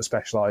creators that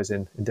specialise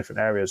in different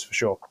areas for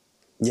sure.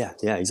 Yeah,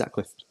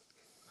 exactly.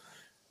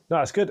 No,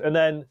 that's good. And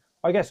then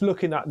I guess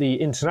looking at the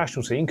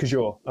international scene, because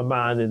you're a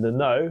man in the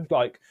know,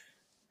 like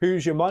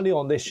who's your money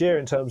on this year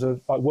in terms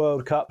of like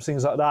World Cups,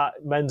 things like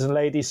that, men's and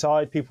ladies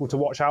side, people to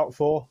watch out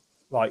for?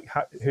 Like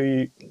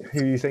who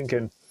are you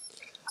thinking?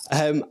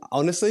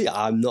 Honestly,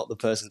 I'm not the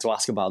person to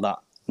ask about that.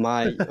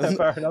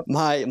 Fair enough.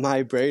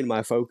 My brain,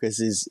 my focus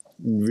is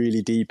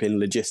really deep in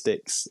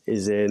logistics,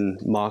 is in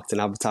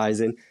marketing,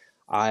 advertising.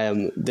 I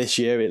am, this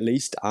year at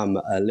least, I'm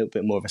a little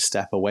bit more of a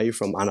step away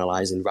from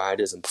analysing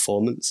riders and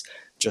performance,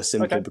 just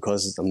simply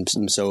because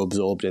I'm so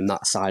absorbed in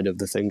that side of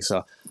the thing.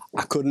 So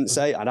I couldn't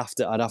say. I'd have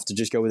to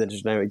just go with a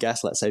generic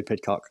guess. Let's say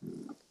Pidcock.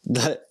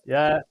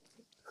 Yeah.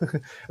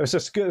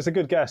 It's a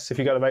good guess if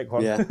you're going to make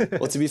one. Yeah.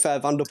 Well, to be fair,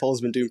 Van der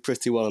Poel's been doing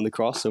pretty well on the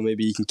cross, so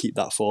maybe he can keep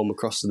that form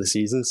across to the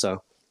season.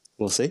 So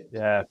we'll see.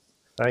 Yeah.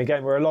 And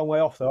again, we're a long way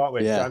off though, aren't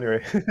we? Yeah.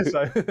 January.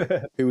 So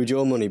who would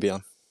your money be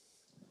on?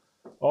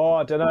 Oh,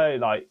 I don't know.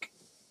 Like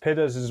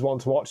Pidders is one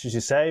to watch, as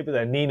you say, but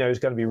then Nino's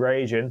going to be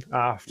raging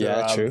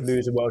after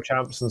losing world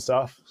champs and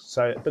stuff.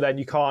 So, but then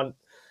you can't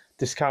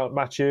discount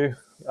Mathieu.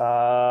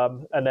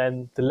 And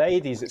then the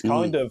ladies, it's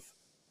kind of,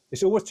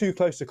 it's always too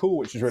close to call,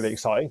 which is really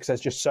exciting because there's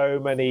just so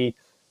many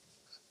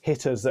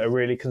hitters that are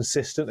really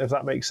consistent, if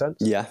that makes sense.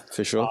 Yeah,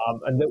 for sure.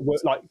 And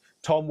that, like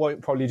Tom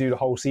won't probably do the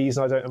whole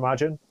season, I don't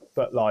imagine.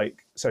 But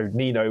like, so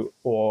Nino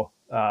or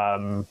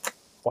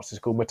what's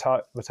it called,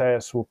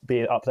 Mateus will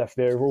be up there for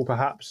the overall,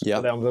 perhaps. Yeah.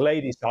 But then on the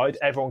ladies' side,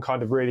 everyone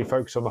kind of really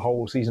focus on the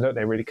whole season, don't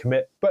they? Really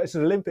commit. But it's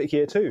an Olympic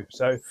year too,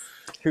 so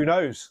who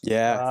knows?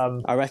 Yeah,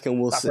 I reckon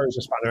we'll see. Throws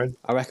a spanner in.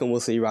 I reckon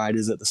we'll see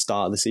riders at the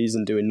start of the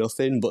season doing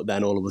nothing, but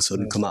then all of a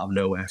sudden come out of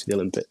nowhere for the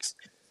Olympics.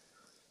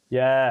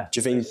 Yeah. Do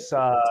you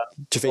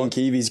think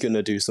Evie's going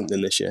to do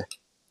something this year?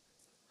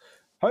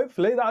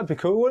 Hopefully, that'd be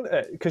cool, wouldn't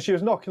it? Because she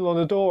was knocking on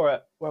the door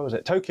at, where was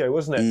it? Tokyo,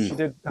 wasn't it? She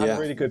did have a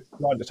really good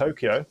ride to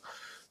Tokyo.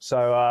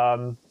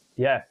 So,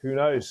 yeah, who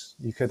knows?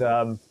 You could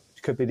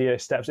be the year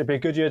steps. It'd be a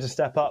good year to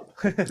step up.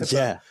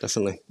 Yeah,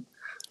 definitely.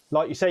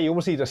 Like you say, you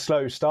almost need a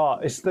slow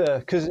start.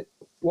 Because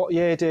what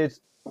year did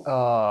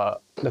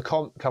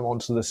Lecomte come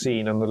onto the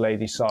scene on the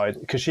ladies' side?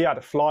 Because she had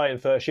a flying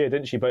first year,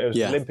 didn't she? But it was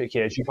the Olympic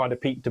year. She kind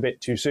of peaked a bit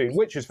too soon,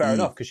 which is fair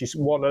enough because she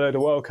won a load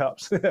of World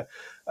Cups.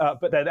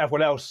 But then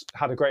everyone else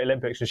had a great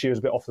Olympics and she was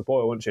a bit off the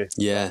boil, wasn't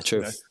she? Yeah, true.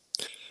 You know,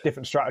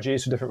 different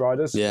strategies for different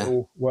riders. Yeah. It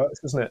all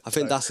works, doesn't it? I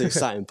think that's the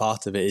exciting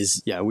part of it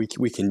is,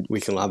 we can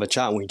have a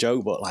chat and we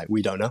joke, but like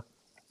we don't know.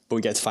 But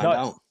we get to find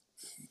out.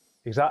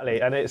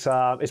 Exactly, and it's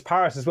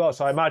Paris as well,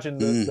 so I imagine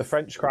the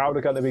French crowd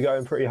are going to be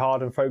going pretty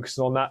hard and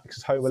focusing on that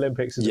because home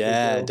Olympics is a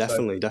big deal,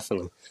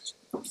 definitely.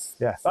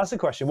 Yeah, that's the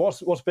question.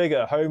 What's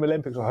bigger, home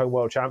Olympics or home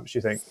World Champs, do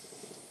you think?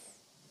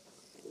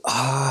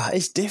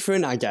 It's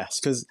different, I guess,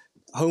 because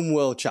home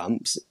World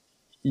Champs,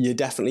 you're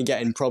definitely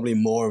getting probably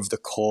more of the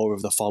core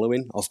of the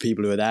following of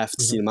people who are there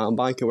to see the mountain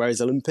biker,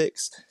 whereas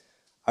Olympics,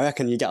 I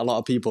reckon you get a lot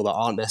of people that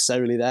aren't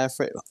necessarily there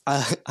for it.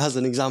 As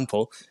an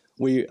example,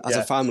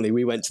 a family,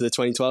 we went to the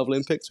 2012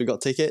 Olympics. We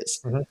got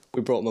tickets.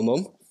 We brought my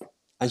mum,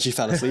 and she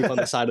fell asleep on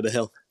the side of the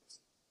hill.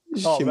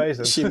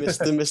 Amazing! She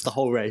missed the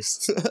whole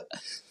race.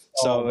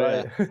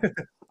 So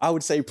I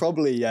would say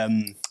probably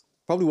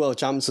World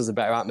Champs was a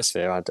better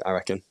atmosphere. I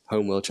reckon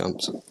home World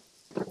Champs.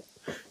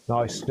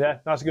 Nice, yeah,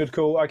 that's a good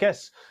call. I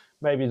guess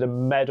maybe the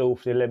medal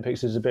for the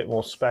Olympics is a bit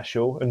more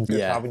special and good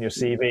to have in your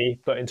CV.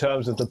 But in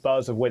terms of the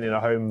buzz of winning a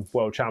home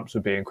World Champs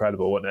would be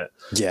incredible, wouldn't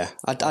it? Yeah,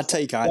 I'd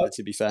take either.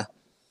 To be fair.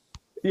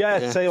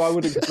 Yeah, so I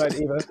wouldn't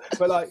complain either.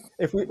 But like,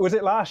 was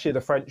it last year the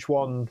French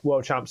won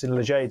World Champs in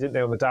Leger, didn't they,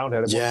 on the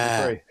downhill?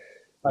 Yeah.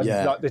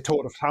 And like they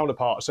tore the town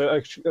apart. So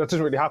that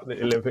doesn't really happen at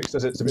the Olympics,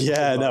 does it?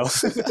 No.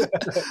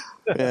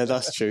 Yeah,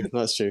 that's true.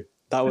 That's true.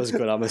 That was a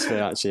good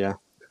atmosphere, actually. Yeah.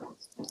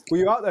 Were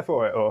you out there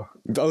for it, or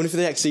only for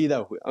the XC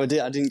though? I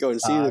didn't go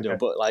and see the deal,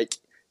 but like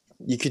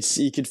you could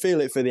feel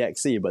it for the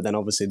XC, but then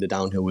obviously the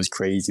downhill was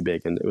crazy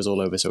big, and it was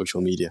all over social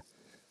media.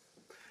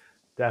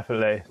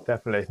 Definitely.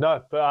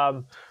 No,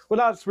 but well,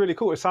 that's really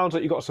cool. It sounds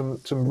like you've got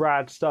some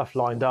rad stuff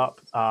lined up.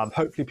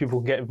 Hopefully people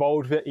can get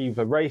involved with it,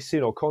 either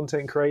racing or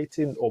content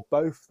creating or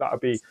both. That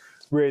would be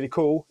really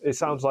cool. It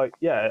sounds like,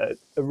 a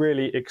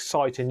really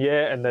exciting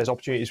year, and there's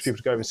opportunities for people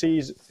to go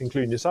overseas,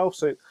 including yourself.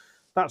 So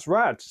that's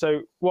rad.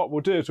 So what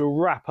we'll do is we'll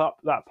wrap up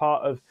that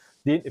part of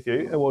the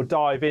interview, and we'll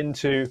dive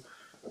into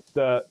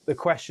the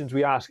questions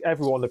we ask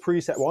everyone, the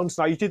preset ones.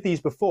 Now, you did these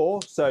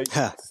before, so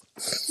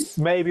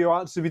maybe your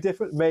answers will be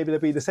different, maybe they'll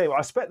be the same. I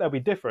expect they'll be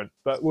different,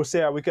 but we'll see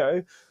how we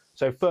go.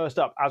 So first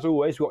up, as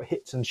always, we've got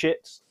hits and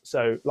shits.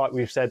 So like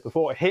we've said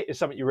before, a hit is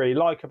something you really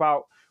like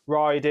about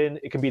riding.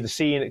 It can be the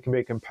scene, it can be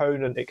a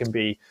component, it can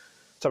be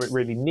something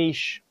really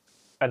niche.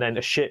 And then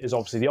a shit is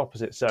obviously the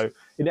opposite. So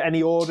in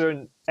any order,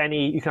 and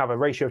you can have a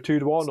ratio of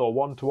 2-to-1 or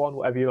 1-to-1,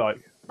 whatever you like.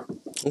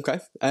 Okay.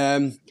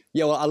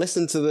 Yeah, well, I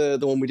listened to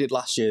the one we did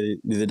last year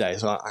the other day,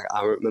 so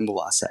I remember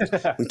what I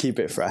said and keep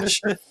it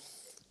fresh.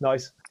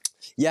 Nice.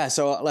 Yeah,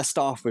 so let's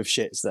start off with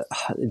shits that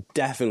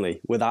definitely,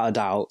 without a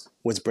doubt,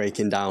 was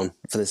breaking down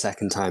for the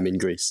second time in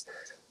Greece.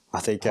 I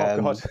think,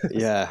 God.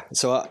 yeah.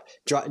 So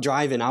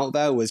driving out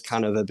there was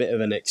kind of a bit of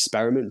an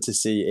experiment to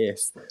see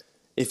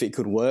if it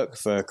could work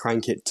for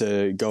Crankit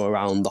to go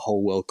around the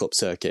whole World Cup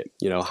circuit,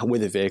 you know,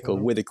 with a vehicle,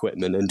 with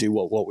equipment, and do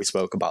what we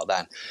spoke about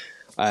then.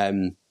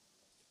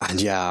 And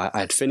yeah, I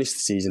had finished the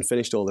season,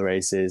 finished all the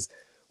races.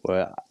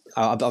 Where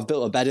I've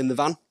built a bed in the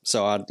van,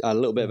 so I had a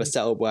little bit of a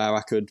setup where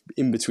I could,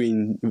 in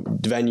between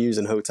venues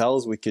and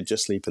hotels, we could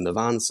just sleep in the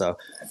van. So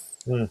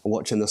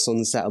watching the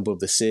sunset above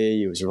the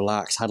sea, it was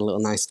relaxed, had a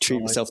little nice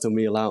treat myself to a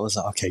meal out. I was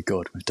like, okay,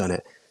 good, we've done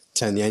it.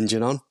 Turn the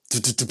engine on.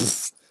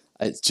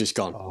 It's just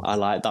gone. I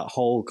like that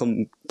whole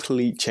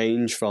complete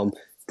change from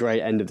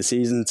great end of the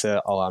season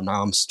to,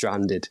 now I'm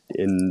stranded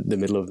in the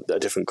middle of a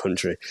different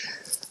country.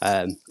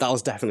 That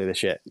was definitely the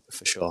shit,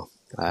 for sure.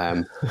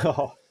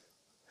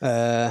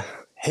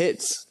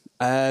 Hits.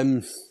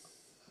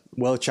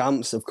 World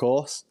champs, of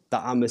course.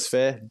 That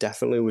atmosphere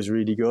definitely was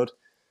really good.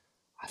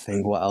 I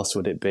think, what else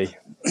would it be?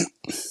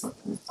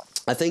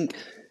 I think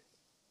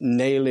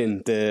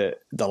nailing the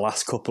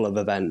last couple of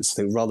events.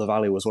 I think Rother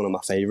Valley was one of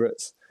my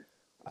favourites.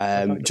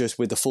 Just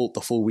with the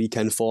full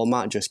weekend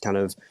format, just kind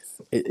of,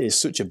 it's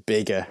such a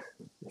bigger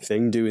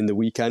thing doing the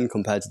weekend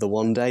compared to the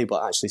one day,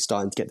 but actually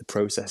starting to get the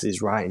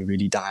processes right and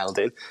really dialed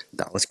in.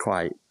 That was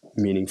quite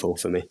meaningful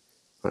for me,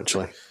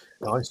 actually.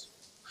 Nice.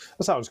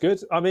 That sounds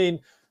good. I mean,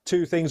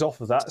 two things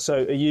off of that.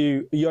 So are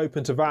you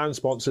open to van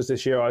sponsors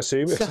this year, I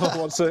assume?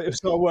 If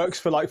someone works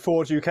for like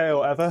Ford UK or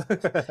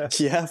whatever?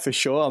 Yeah, for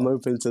sure. I'm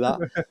open to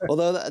that.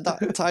 Although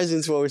that ties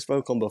into what we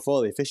spoke on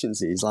before, the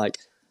efficiencies. Like,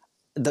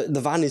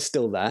 the van is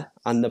still there,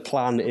 and the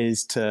plan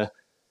is to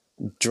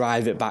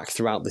drive it back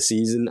throughout the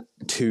season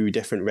to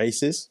different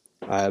races,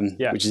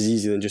 which is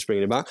easier than just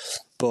bringing it back.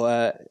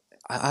 But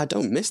I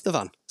don't miss the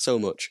van so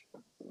much.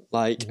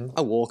 Like,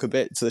 I walk a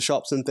bit to the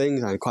shops and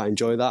things, and I quite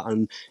enjoy that.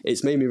 And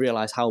it's made me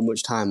realise how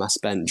much time I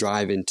spent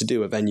driving to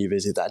do a venue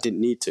visit that I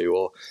didn't need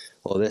to,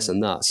 or this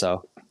and that.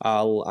 So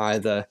I'll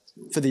either,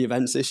 for the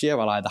events this year,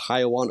 I'll either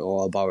hire one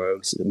or I'll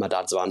borrow my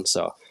dad's van.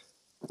 So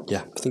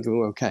yeah, I think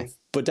we're okay.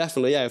 But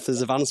definitely, yeah, if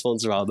there's a van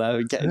sponsor out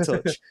there, get in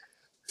touch.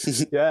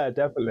 Yeah,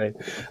 definitely.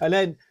 And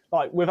then,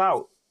 like,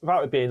 without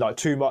it being like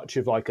too much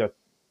of like a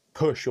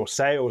push or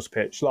sales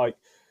pitch, like,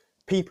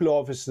 people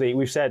obviously,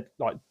 we've said,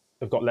 like,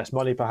 they've got less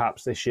money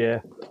perhaps this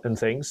year and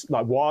things.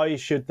 Like, why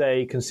should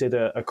they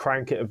consider a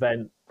Crankit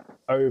event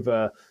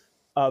over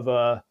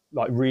other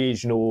like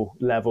regional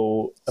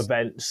level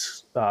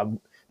events?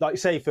 Like,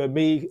 say for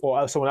me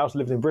or someone else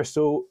living in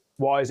Bristol,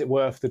 why is it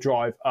worth the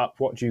drive up?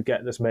 What do you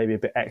get that's maybe a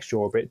bit extra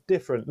or a bit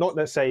different? Not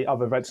let's say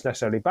other events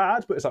necessarily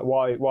bad, but it's like,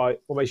 why? What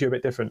makes you a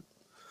bit different?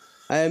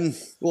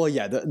 Well,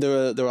 yeah,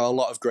 there are a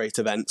lot of great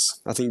events.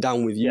 I think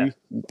down with you,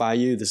 by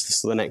you, there's the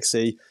Southern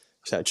XC,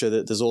 etc.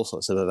 There's all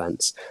sorts of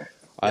events.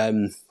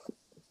 And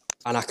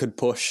I could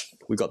push,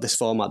 we got this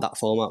format, that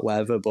format,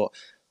 whatever, but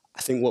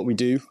I think what we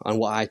do and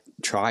what I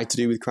try to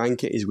do with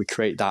Crankit is we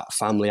create that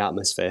family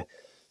atmosphere.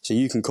 So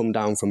you can come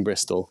down from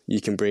Bristol,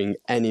 you can bring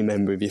any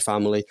member of your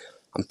family,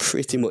 and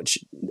pretty much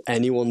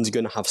anyone's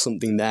going to have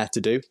something there to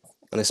do.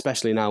 And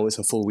especially now it's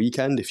a full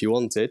weekend, if you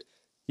wanted,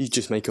 you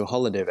just make a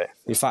holiday of it.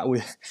 In fact,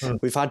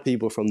 we've had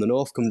people from the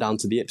north come down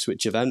to the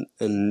Ipswich event,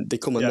 and they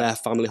come on their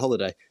family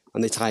holiday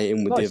and they tie it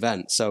in with the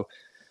event. So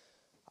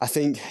I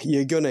think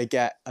you're going to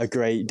get a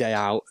great day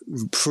out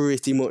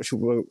pretty much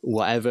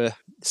whatever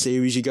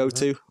series you go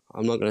to.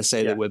 I'm not going to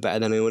say that we're better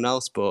than anyone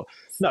else, but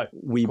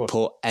we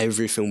put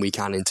everything we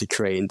can into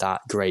creating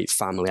that great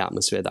family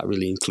atmosphere, that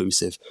really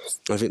inclusive.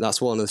 I think that's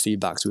one of the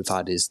feedbacks we've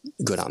had is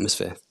good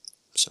atmosphere.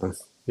 So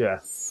yeah,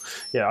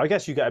 I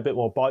guess you get a bit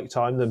more bike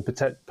time than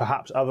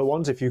perhaps other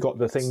ones if you've got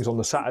the things on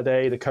the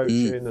Saturday, the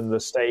coaching and the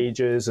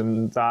stages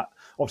and that.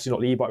 Obviously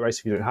not the e-bike race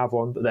if you don't have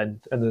one, but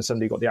then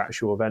Sunday you got the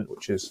actual event,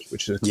 which is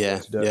a cool way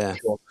to do it,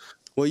 sure.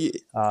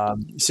 Well,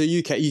 so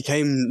you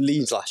came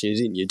Leeds last year,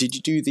 didn't you? Did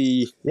you do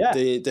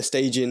the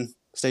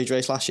stage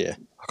race last year?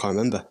 I can't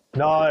remember.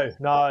 No,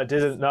 I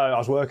didn't. No, I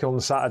was working on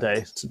the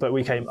Saturday, but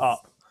we came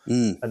up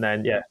and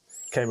then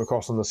came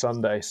across on the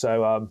Sunday.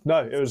 So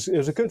no, it was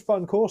a good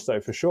fun course though,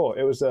 for sure.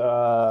 It was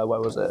where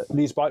was it?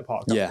 Leeds Bike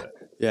Park.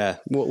 Yeah.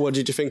 What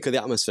did you think of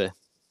the atmosphere?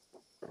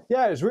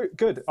 Yeah, it was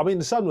good. I mean,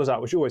 the sun was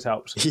out, which always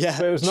helps. Yeah,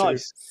 but it was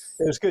nice.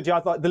 It was good. You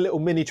had like the little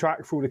mini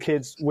track for all the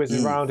kids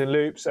whizzing around in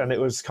loops, and it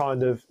was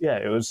kind of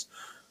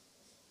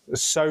it a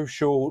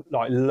social,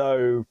 like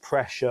low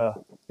pressure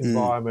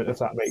environment, if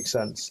that makes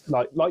sense.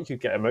 Like you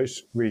get in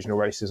most regional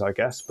races, I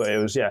guess, but it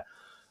was a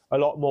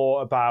lot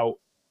more about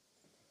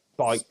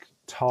bike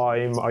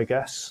time, I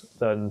guess,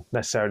 than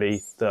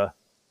necessarily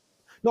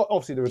not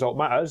obviously the result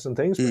matters and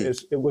things,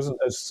 but it wasn't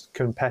as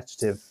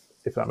competitive,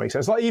 if that makes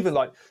sense. Like even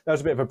like there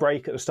was a bit of a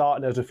break at the start,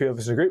 and there was a few of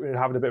us in the group and we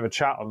were having a bit of a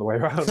chat on the way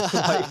around.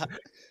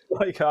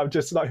 like I'm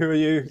just like, who are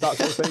you? That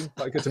sort of thing.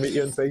 Like good to meet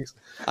you and things.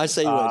 I'd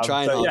say you weren't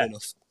trying hard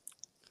enough.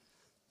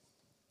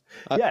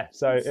 Yeah,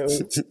 so it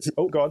was.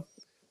 Oh, God.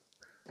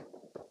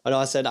 I know.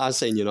 I was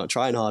saying you're not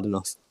trying hard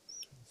enough.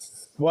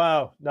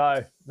 Well,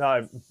 no,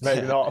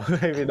 maybe not,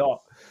 maybe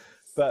not.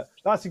 But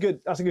that's a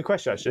good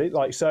question actually.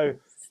 Like, so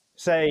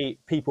say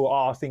people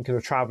are thinking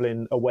of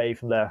travelling away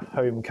from their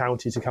home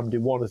county to come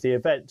do one of the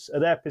events. Are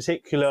there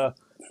particular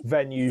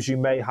venues you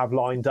may have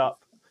lined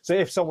up? So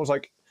if someone's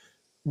like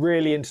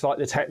really into like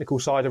the technical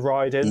side of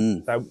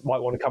riding, they might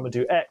want to come and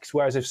do X.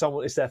 Whereas if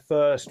someone it's their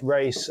first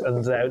race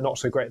and they're not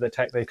so great at the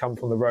tech, they come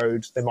from the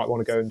road, they might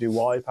want to go and do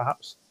Y,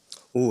 perhaps.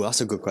 Oh,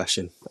 that's a good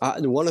question.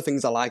 One of the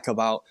things I like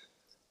about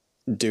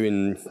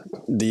doing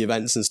the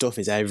events and stuff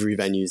is every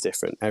venue is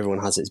different. Everyone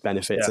has its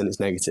benefits and its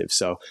negatives.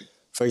 So,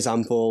 for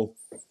example,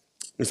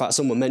 in fact,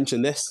 someone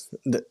mentioned this,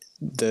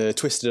 the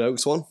Twisted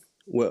Oaks one.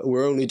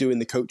 We're only doing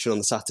the coaching on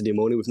the Saturday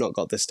morning. We've not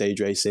got the stage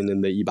racing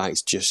and the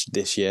e-bikes just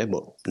this year,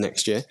 but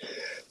next year.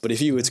 But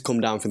if you were to come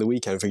down for the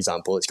weekend, for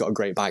example, it's got a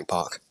great bike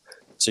park.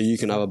 So you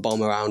can have a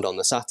bomb around on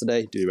the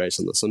Saturday, do the race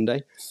on the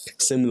Sunday.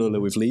 Similarly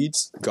with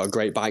Leeds, got a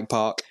great bike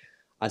park.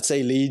 I'd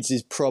say Leeds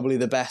is probably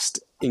the best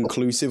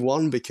inclusive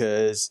one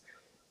because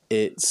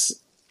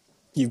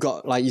you've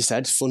got, like you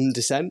said, fun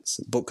descents,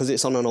 but because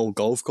it's on an old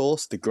golf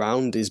course, the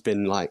ground has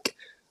been like,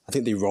 I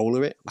think they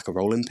roller it like a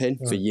rolling pin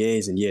for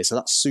years and years. So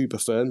that's super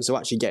firm. So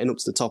actually getting up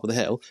to the top of the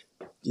hill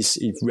is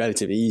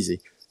relatively easy.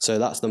 So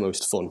that's the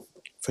most fun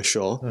for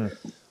sure.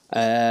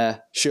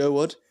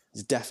 Sherwood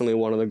is definitely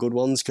one of the good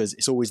ones because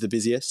it's always the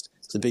busiest.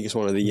 It's the biggest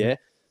one of the year.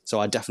 So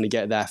I definitely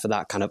get there for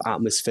that kind of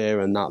atmosphere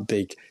and that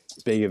big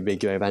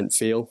event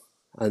feel.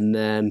 And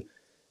then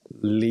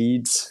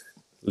Lee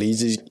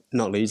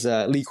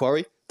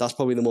Quarry. That's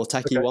probably the more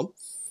techie one.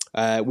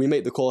 We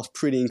make the course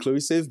pretty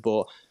inclusive,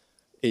 but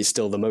it's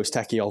still the most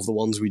techie of the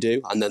ones we do.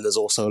 And then there's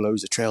also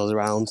loads of trails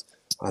around.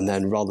 And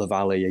then Rother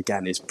Valley,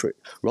 again,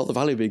 Rother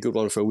Valley would be a good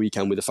one for a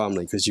weekend with the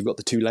family because you've got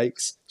the two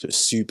lakes. So it's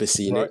super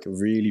scenic,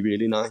 really,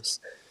 really nice.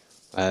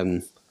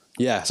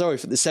 Sorry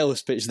for the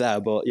sales pitch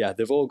there, but yeah,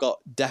 they've all got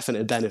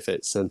definite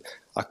benefits. And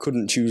I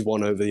couldn't choose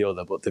one over the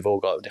other, but they've all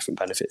got different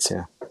benefits,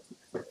 yeah.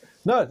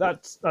 No,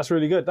 that's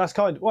really good. That's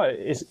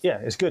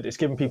it's good. It's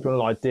giving people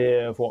an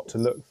idea of what to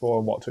look for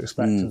and what to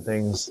expect and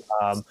things.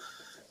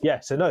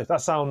 So no,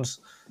 that sounds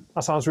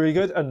really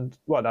good. And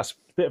well, that's a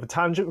bit of a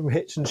tangent from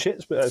Hitch and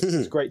Shits, but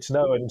it's great to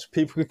know, and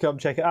people can come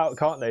check it out,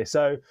 can't they?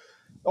 So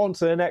on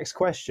to the next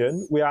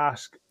question we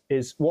ask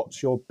is,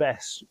 what's your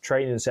best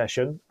training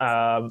session?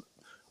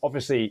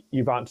 Obviously,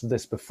 you've answered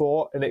this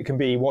before, and it can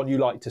be one you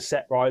like to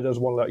set riders,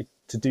 one you like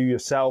to do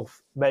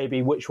yourself.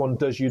 Maybe which one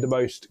does you the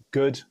most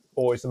good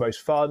or is the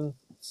most fun?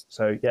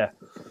 So, yeah.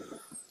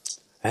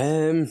 So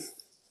I'm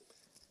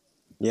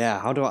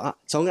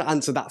going to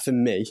answer that for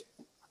me.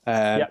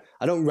 I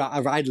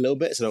ride a little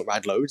bit, so I don't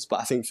ride loads, but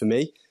I think for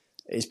me,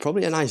 it's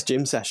probably a nice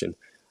gym session.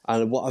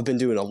 And what I've been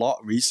doing a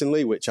lot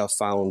recently, which I've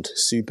found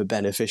super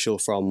beneficial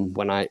from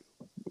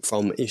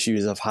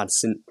issues I've had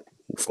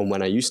from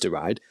when I used to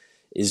ride,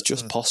 is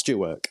just posture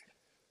work.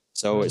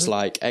 So it's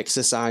like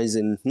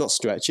exercising, not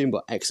stretching,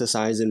 but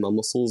exercising my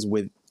muscles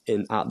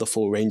at the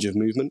full range of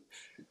movement.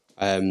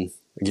 I'll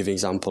give you an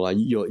example.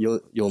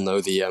 You'll know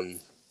the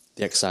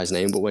exercise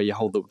name, but where you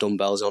hold up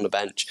dumbbells on a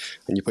bench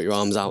and you put your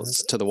arms out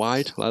to the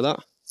wide like that.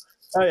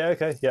 Oh yeah,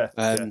 okay, yeah.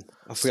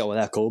 I forgot what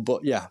they're called,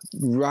 but yeah,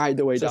 right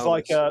the way down. It's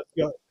like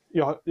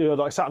you're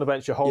like sat on the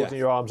bench, you're holding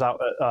your arms out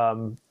at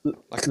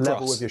like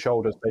level with your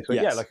shoulders, basically.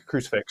 Yes. Yeah, like a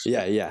crucifix.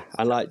 Yeah.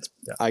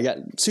 I get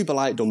super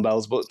light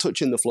dumbbells, but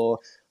touching the floor,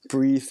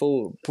 breathe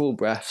full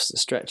breaths,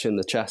 stretching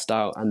the chest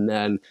out, and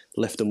then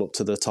lift them up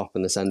to the top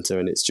and the center,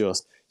 and it's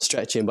just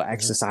stretching but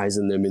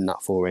exercising them in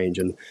that full range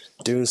and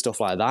doing stuff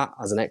like that.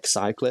 As an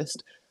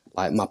ex-cyclist,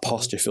 like my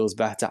posture feels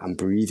better, I'm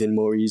breathing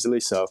more easily.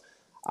 So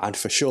I'd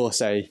for sure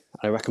say,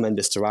 I recommend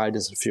this to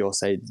riders, for sure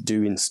say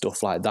doing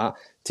stuff like that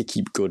to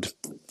keep good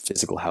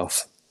physical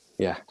health.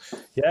 Yeah.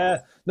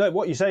 No,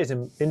 what you say is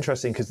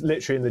interesting because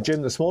literally in the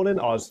gym this morning,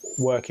 I was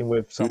working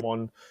with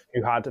someone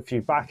who had a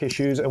few back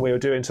issues, and we were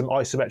doing some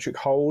isometric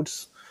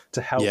holds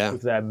to help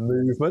with their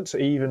movement. So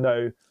even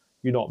though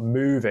you're not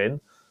moving,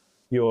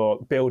 you're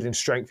building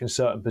strength in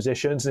certain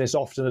positions, and it's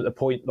often at the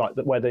point like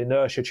where the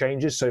inertia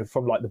changes. So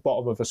from like the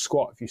bottom of a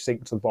squat, if you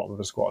sink to the bottom of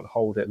a squat and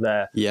hold it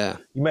there, you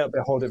may not be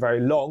able to hold it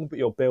very long, but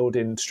you're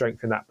building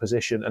strength in that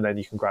position, and then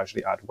you can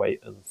gradually add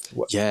weight and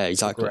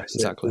exactly.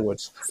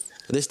 Forwards.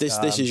 This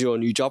is your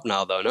new job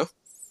now, though, no?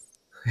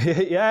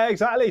 Yeah,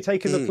 exactly.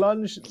 Taking the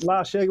plunge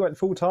last year, went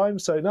full time.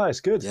 So no,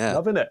 it's good. Yeah.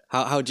 Loving it.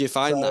 How do you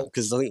find that?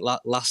 Because I think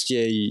last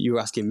year you were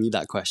asking me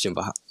that question,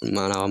 but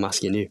now I'm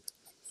asking you.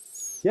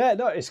 Yeah,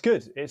 no, it's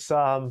good. It's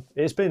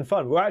been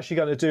fun. We're actually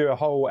going to do a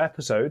whole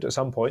episode at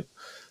some point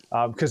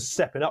because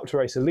stepping up to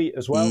race elite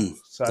as well.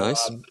 So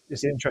nice.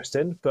 It's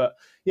interesting. But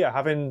yeah,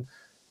 having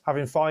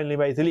finally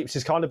made the leaps,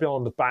 has kind of been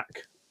on the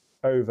back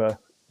over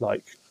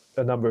like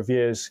a number of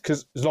years.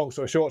 Because long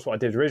story short, it's what I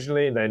did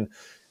originally, and then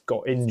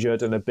got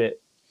injured and a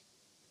bit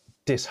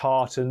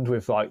disheartened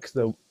with like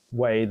the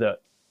way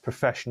that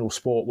professional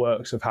sport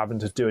works, of having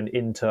to do an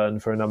intern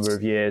for a number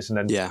of years and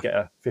then get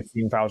a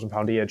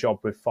 £15,000 a year job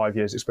with 5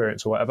 years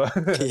experience or whatever.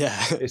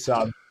 It's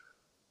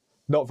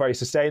not very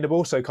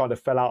sustainable, so kind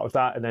of fell out of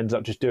that and ended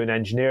up just doing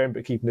engineering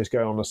but keeping this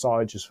going on the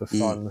side just for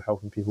fun,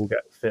 helping people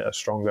get fitter,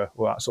 stronger,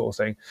 all that sort of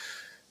thing.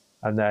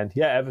 And then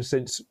ever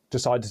since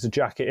decided to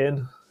jack it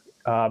in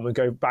and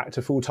go back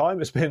to full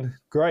time. It's been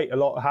great, a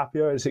lot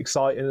happier, it's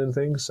exciting and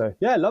things, so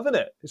loving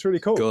it. It's really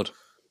cool.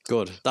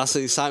 Good. That's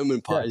the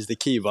excitement part, is the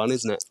key one,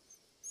 isn't it?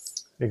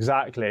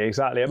 Exactly.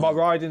 And my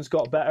riding's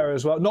got better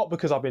as well. Not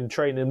because I've been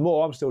training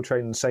more, I'm still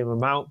training the same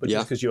amount, but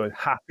just because you're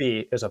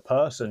happy as a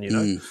person, you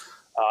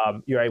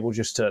know, you're able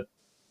just to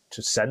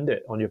send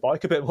it on your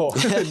bike a bit more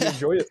and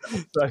enjoy it.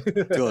 So.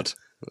 Good.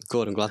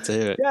 I'm glad to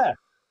hear it. Yeah.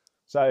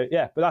 So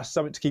but that's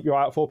something to keep your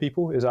eye out for,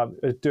 people. Is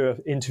do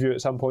an interview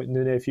at some point in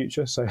the near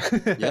future. So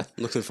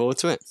looking forward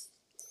to it.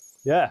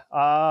 Yeah.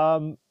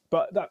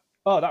 But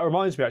that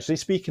reminds me, actually,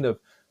 speaking of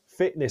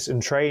fitness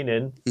and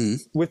training,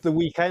 with the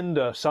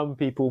weekender, some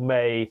people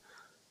may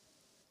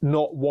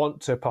not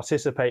want to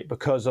participate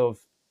because of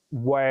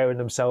wearing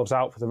themselves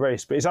out for the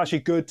race, but it's actually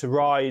good to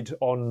ride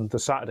on the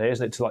Saturday,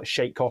 isn't it, to like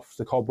shake off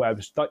the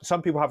cobwebs. Like,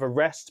 some people have a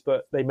rest,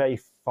 but they may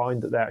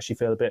find that they actually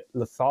feel a bit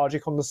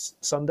lethargic on the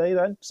Sunday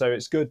then, so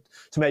it's good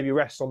to maybe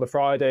rest on the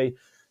Friday,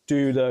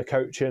 do the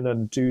coaching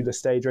and do the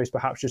stage race,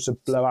 perhaps just to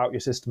blow out your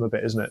system a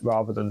bit, isn't it,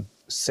 rather than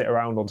sit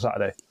around on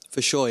Saturday.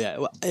 For sure, yeah.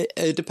 Well,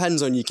 it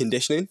depends on your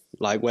conditioning.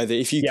 Like whether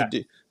if you could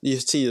do, you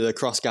see the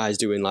cross guys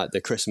doing like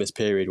the Christmas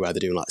period where they're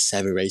doing like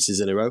 7 races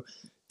in a row.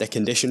 They're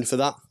conditioned for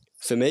that.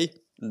 For me,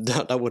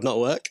 that would not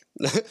work.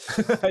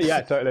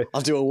 Yeah, totally.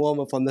 I'll do a warm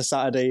up on the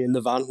Saturday in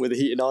the van with the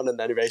heating on, and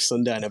then race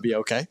Sunday, and I'll be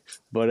okay.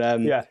 But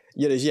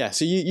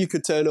So you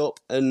could turn up,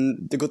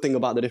 and the good thing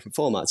about the different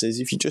formats is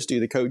if you just do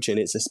the coaching,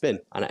 it's a spin,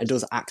 and it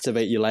does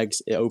activate your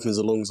legs. It opens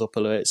the lungs up a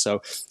little bit,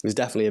 so there's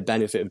definitely a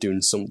benefit of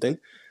doing something.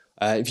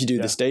 If you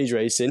do the stage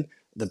racing,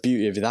 the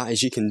beauty of that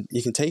is you can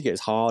take it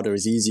as hard or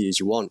as easy as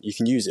you want. You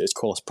can use it as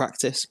course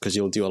practice because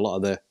you'll do a lot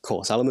of the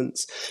course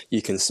elements.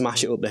 You can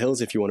smash it up the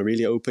hills if you want to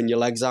really open your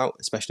legs out,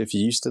 especially if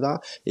you're used to that.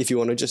 If you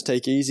want to just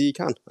take it easy, you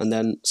can. And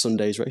then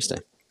Sunday's race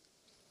day.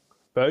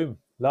 Boom.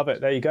 Love it.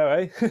 There you go,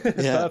 eh?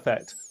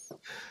 Perfect.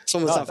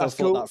 Someone's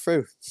thought that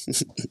through.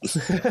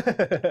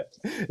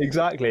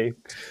 Exactly.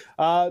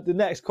 The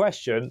next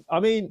question,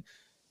 I mean,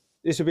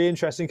 this would be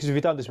interesting because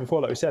we've done this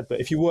before, like we said,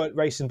 but if you weren't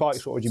racing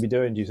bikes, what would you be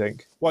doing, do you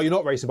think? Well, you're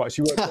not racing bikes,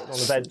 you weren't putting on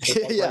events.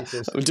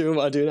 Races. I'm doing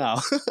what I do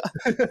now.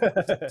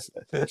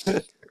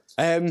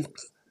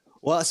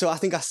 Well, so I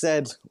think I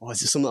said,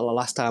 was it something like the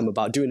last time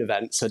about doing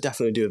events? So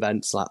definitely do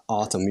events like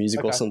art or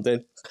music or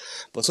something.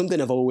 But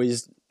something I've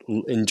always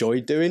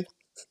enjoyed doing,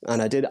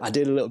 and I did a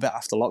little bit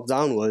after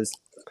lockdown, was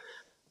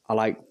I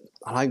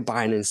like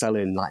buying and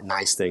selling like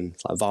nice things,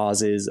 like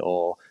vases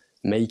or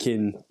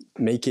making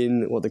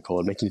what they're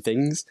called, making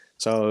things.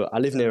 So I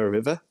live near a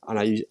river, and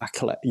I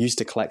used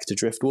to collect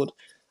driftwood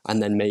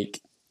and then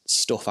make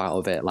stuff out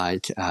of it,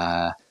 like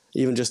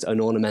even just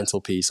an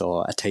ornamental piece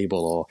or a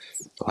table or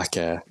like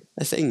a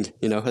thing,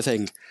 a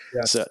thing.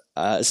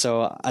 Yeah.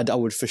 So I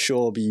would for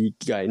sure be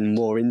getting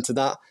more into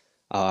that,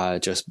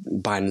 just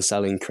buying and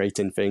selling,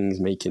 creating things,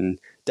 making,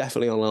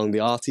 definitely along the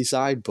arty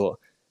side, but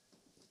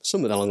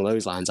something along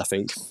those lines, I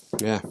think.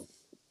 Yeah.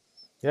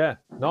 Yeah,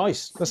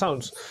 nice. That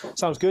sounds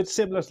good.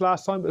 Similar to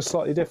last time, but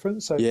slightly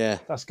different. So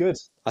that's good.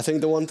 I think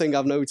the one thing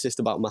I've noticed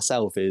about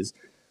myself is,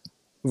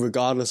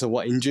 regardless of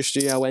what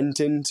industry I went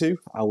into,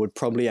 I would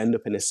probably end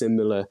up in a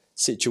similar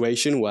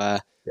situation where,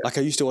 like,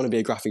 I used to want to be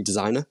a graphic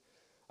designer,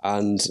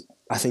 and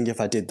I think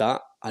if I did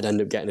that, I'd end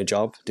up getting a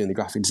job doing the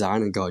graphic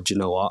design and go, do you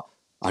know what?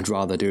 I'd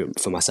rather do it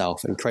for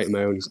myself and create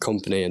my own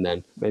company, and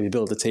then maybe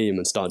build a team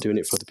and start doing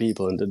it for the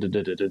people and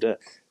da.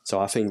 So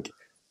I think.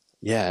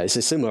 Yeah, it's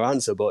a similar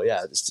answer, but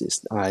it's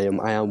just I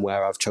am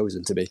where I've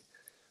chosen to be,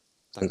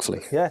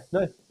 thankfully. Yeah,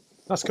 no,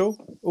 that's cool.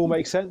 All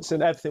makes sense,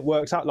 and everything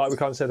works out. Like we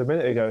kind of said a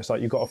minute ago, it's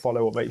like you've got to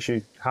follow what makes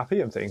you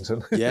happy and things.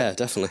 And yeah,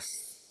 definitely.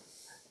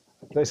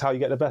 That's how you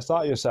get the best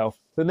out of yourself.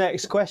 The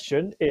next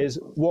question is,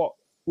 what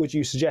would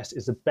you suggest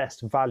is the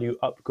best value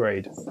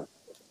upgrade?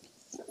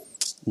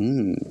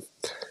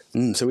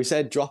 So we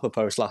said drop a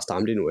post last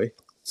time, didn't we?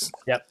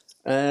 Yep.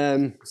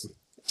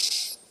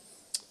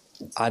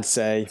 I'd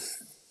say,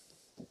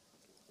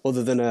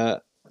 other than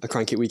a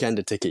Crank It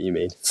Weekender ticket, you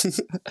mean?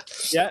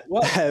 Yeah,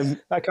 well,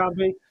 that can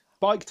be.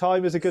 Bike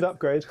time is a good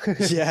upgrade.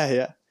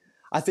 Yeah.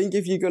 I think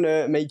if you're going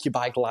to make your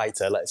bike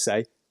lighter, let's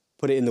say,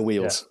 put it in the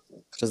wheels,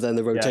 because then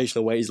the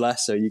rotational weight is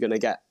less, so you're going to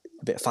get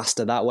a bit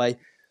faster that way.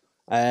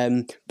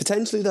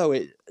 Potentially, though,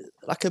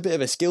 like a bit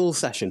of a skill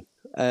session,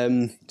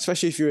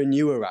 especially if you're a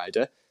newer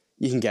rider.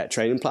 you can get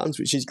training plans,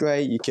 which is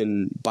great. You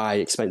can buy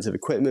expensive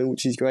equipment,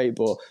 which is great.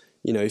 But,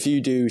 you know, if you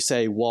do,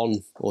 say,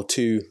 1 or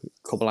 2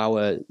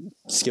 couple-hour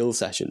skill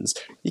sessions,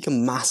 you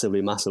can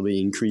massively, massively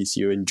increase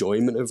your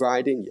enjoyment of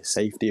riding, your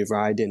safety of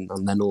riding,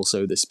 and then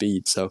also the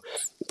speed. So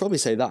I'd probably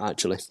say that,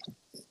 actually.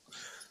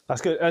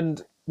 That's good.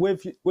 And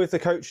with the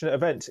coaching at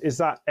events, is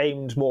that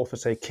aimed more for,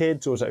 say,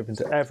 kids, or is it open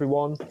to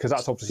everyone? Because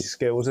that's obviously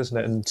skills, isn't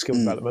it, and skill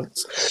development.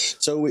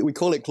 So we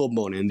call it Club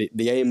Morning.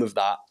 The aim of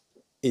that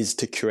is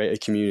to create a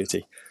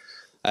community.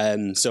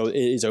 So it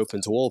is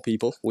open to all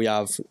people. We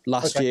have,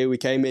 last year we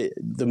came,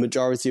 the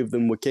majority of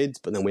them were kids,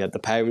 but then we had the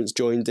parents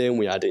joined in.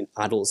 We had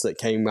adults that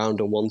came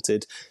round and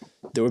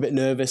they were a bit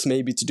nervous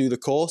maybe to do the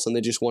course, and they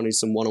just wanted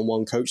some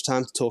one-on-one coach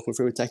time to talk them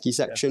through a techie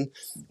section.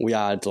 Yeah. We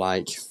had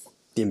like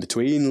in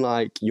between,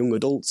 like young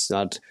adults,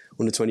 had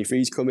under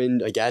 23s come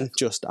in again,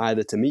 just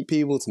either to meet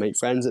people, to make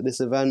friends at this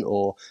event,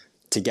 or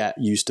to get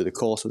used to the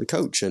course with the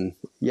coach. And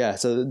yeah,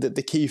 so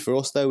the key for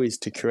us though is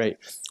to create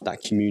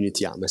that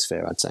community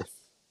atmosphere, I'd say.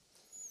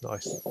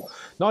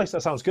 Nice.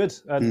 That sounds good.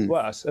 And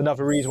well, that's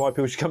another reason why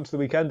people should come to the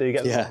weekend. You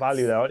get some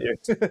value there, aren't you?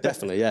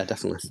 Definitely.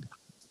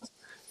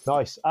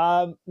 Nice.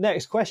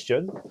 Next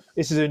question.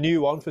 This is a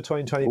new one for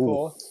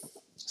 2024. Ooh.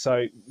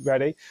 So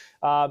ready?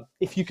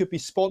 If you could be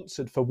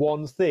sponsored for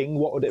one thing,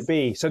 what would it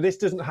be? So this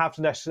doesn't have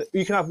to necessarily.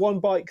 You can have one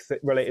bike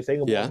related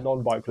thing and one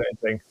non-bike related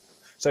thing.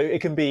 So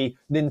it can be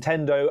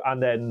Nintendo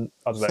and then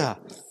I don't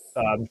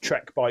know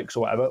Trek bikes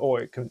or whatever,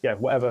 or it can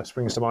whatever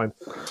springs to mind.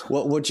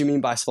 What do you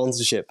mean by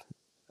sponsorship?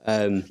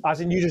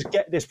 As in, you just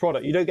get this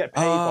product. You don't get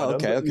paid by them.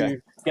 Okay.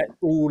 You get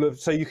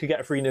so you could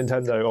get a free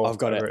Nintendo or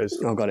whatever it is.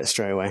 I've got it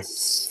straight away.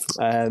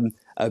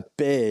 A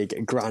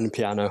big grand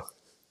piano.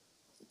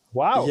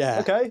 Wow. Yeah.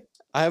 Okay.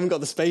 I haven't got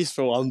the space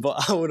for one,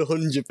 but I would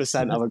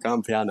 100% have a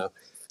grand piano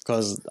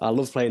because I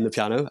love playing the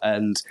piano,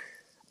 and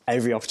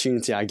every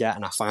opportunity I get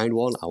and I find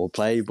one, I will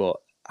play. But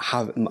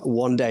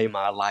one day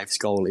my life's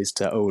goal is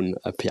to own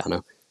a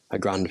piano, a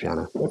grand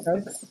piano.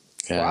 Okay.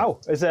 Yeah. Wow.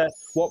 Is there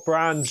what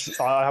brands?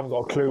 I haven't got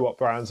a clue what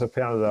brands of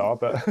piano there are,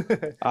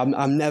 but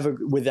I'm never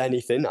with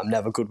anything. I'm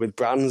never good with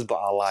brands,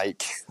 but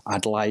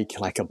I'd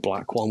like a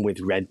black one with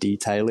red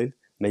detailing,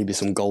 maybe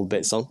some gold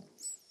bits on.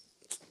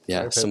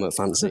 Yeah, something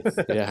fancy.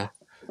 Yeah.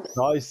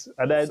 Nice.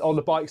 And then on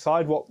the bike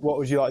side, what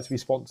would you like to be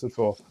sponsored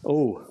for?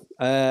 Oh,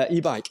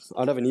 e-bike.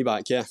 I'd have an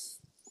e-bike. Yeah.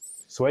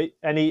 Sweet.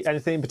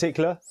 Anything in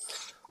particular?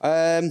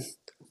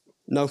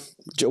 No,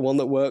 one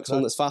that works,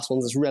 one that's fast,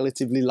 one that's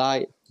relatively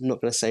light. I'm not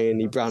going to say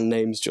any brand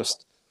names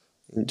just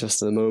at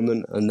the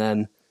moment. And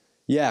then,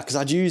 because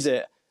I'd use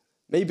it,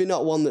 maybe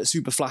not one that's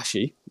super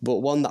flashy, but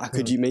one that I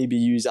could maybe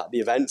use at the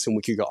events, and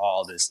we could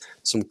go, there's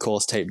some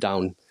course tape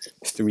down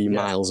 3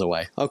 miles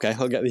away. Okay,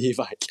 I'll get the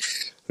e-bike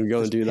and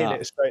go and do that.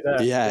 It straight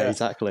there. Yeah,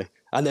 exactly.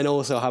 And then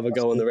also have a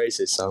go on the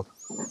races. So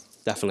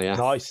definitely, yeah.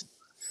 Nice.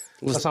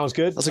 That sounds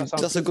good.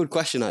 That's a good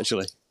question,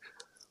 actually.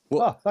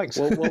 Thanks.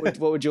 What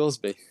would yours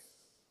be?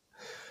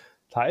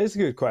 That is a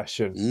good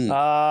question.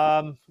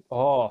 Non-mountain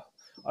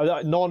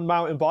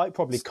bike,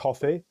 probably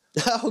coffee.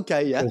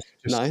 Okay, yeah,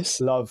 nice.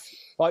 Love,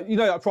 like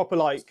proper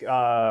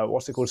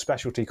what's it called,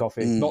 specialty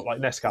coffee, not like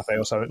Nescafe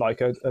or something.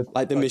 Like a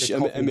machine,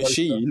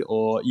 roaster.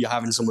 Or you're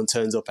having someone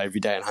turns up every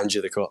day and hands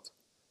you the cup,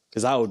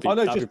 because that would be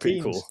that'd be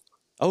pretty cool.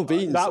 Oh,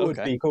 beans. That would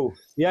be cool.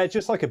 Yeah,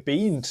 just like a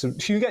bean. So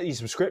you get these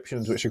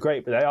subscriptions, which are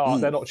great, but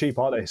they're not cheap,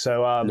 are they?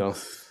 So no,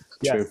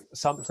 true.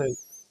 Something.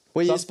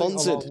 Well, you're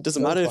sponsored. It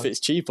doesn't matter if it's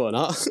cheap or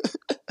not.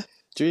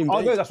 Dream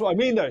big. No, that's what I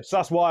mean, though. So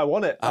that's why I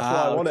want it. That's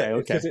why I want it.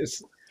 Because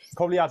it's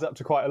probably adds up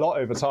to quite a lot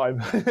over time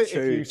if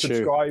you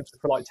subscribe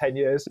for like 10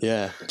 years.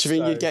 Yeah. Do you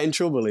think you'd get in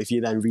trouble if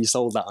you then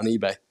resold that on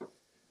eBay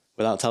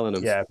without telling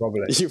them? Yeah,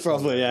 probably. You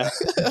probably, yeah.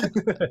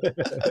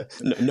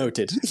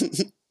 Noted.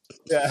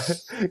 Yeah,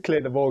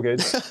 clear the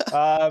mortgage. So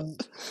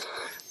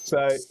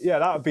yeah,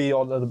 that would be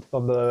on the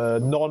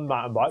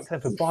non-mountain bike. Then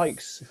for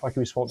bikes, if I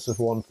could be sponsored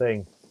for one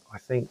thing, I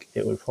think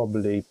it would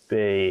probably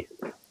be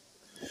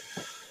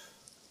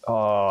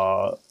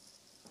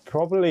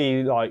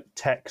probably like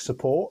tech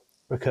support,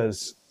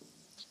 because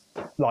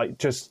like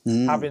just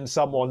having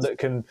someone that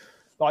can,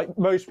 like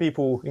most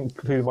people,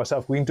 including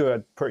myself, we can do a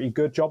pretty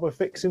good job of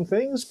fixing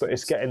things, but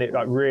it's getting it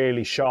like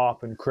really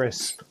sharp and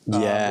crisp,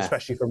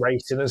 especially for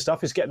racing and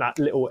stuff. It's getting that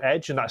little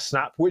edge and that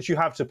snap, which you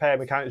have to pay a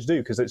mechanic to do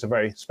because it's a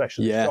very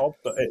specialist job,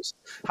 but it's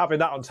having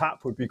that on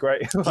tap would be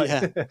great.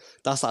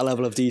 That's that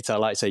level of detail,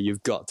 like say,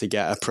 you've got to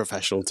get a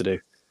professional to do.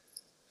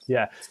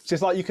 Yeah, it's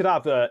just like you could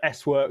have a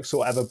S-Works or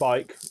whatever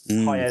bike,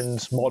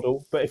 high-end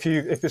model, but if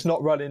it's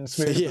not running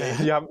smoothly,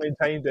 you haven't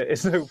maintained it,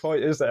 it's no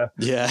point, is there?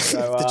 Yeah,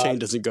 so, the chain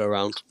doesn't go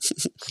around.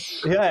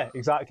 Yeah,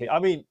 exactly. I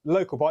mean,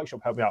 local bike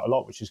shop helped me out a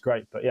lot, which is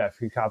great. But yeah, if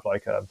you could have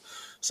like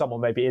someone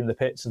maybe in the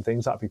pits and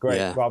things, that'd be great,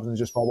 rather than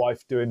just my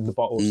wife doing the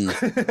bottles,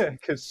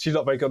 because she's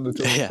not very good on the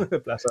tools. Yeah.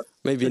 Bless her.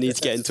 Maybe you need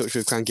to get in touch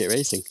with Crank It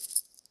Racing.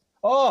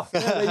 Oh,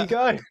 there you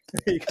go.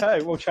 There you go.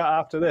 We'll chat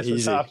after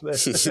this.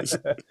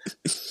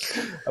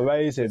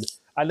 Amazing.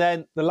 And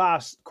then the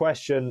last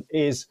question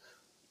is,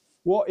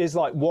 what is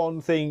like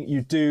one thing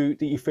you do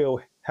that you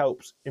feel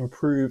helps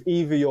improve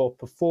either your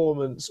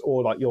performance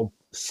or like your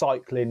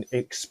cycling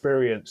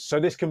experience. So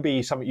this can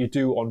be something you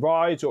do on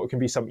rides, or it can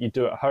be something you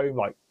do at home,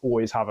 like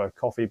always have a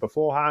coffee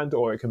beforehand,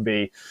 or it can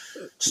be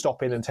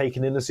stopping and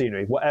taking in the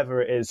scenery,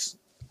 whatever it is,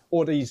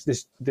 or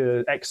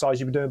the exercise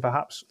you've been doing,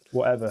 perhaps,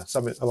 whatever,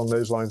 something along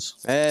those lines.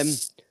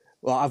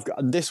 Well, I've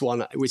got this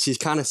one, which is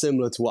kind of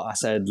similar to what I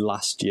said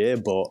last year,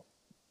 but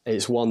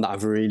it's one that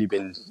I've really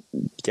been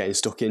getting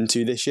stuck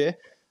into this year,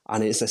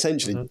 and it's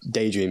essentially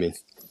daydreaming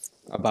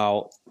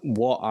about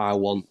what I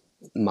want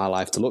my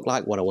life to look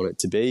like, what I want it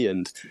to be.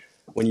 And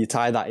when you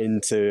tie that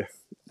into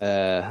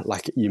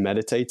like you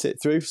meditate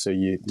it through, so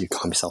you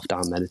calm yourself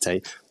down,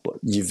 meditate, but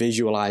you're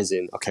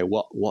visualizing, okay,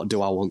 what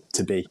do I want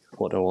to be,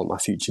 what do I want my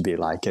future to be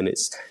like? And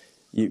it's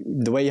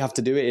the way you have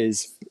to do it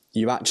is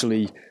you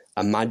actually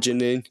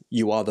imagining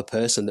you are the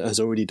person that has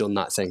already done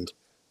that thing.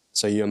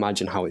 So you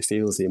imagine how it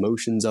feels, the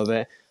emotions of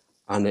it,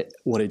 and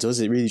what it does,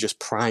 it really just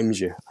primes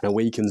you and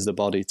awakens the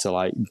body to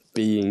like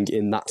being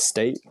in that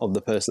state of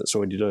the person that's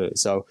already done it.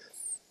 So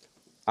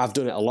I've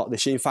done it a lot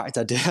this year. In fact,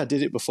 I did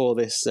it before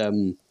this,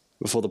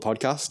 before the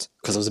podcast,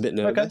 because I was a bit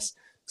nervous.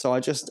 Okay. So I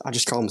just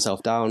calmed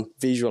myself down,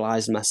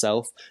 visualized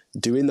myself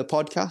doing the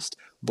podcast,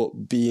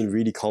 but being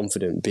really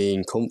confident,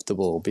 being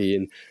comfortable,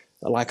 being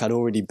like I'd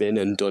already been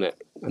and done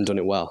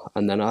it well.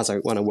 And then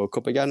when I woke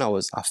up again,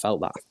 I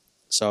felt that.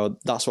 So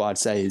that's what I'd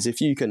say is, if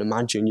you can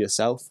imagine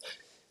yourself,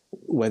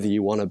 whether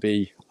you want to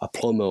be a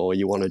plumber or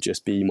you want to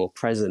just be more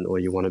present or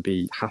you want to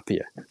be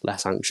happier,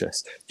 less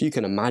anxious, if you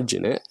can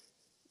imagine it,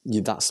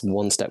 that's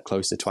one step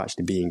closer to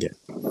actually being it.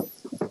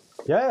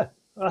 Yeah,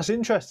 that's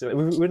interesting.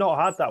 We've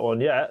not had that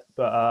one yet,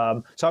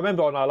 but so I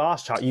remember on our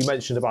last chat you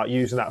mentioned about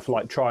using that for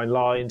like trying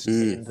lines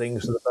and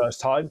things for the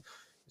first time.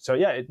 So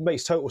yeah, it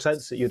makes total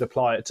sense that you'd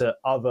apply it to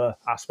other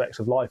aspects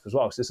of life as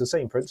well. So it's the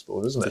same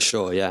principle, isn't it? For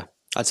sure, yeah.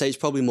 I'd say it's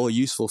probably more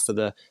useful for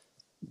the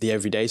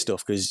everyday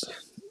stuff, because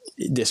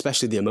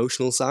especially the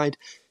emotional side,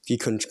 if you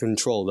can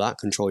control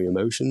your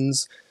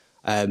emotions,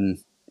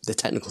 the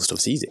technical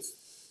stuff's easy.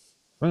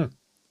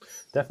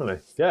 Definitely,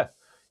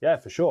 yeah,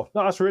 for sure.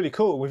 No, that's really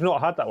cool. We've not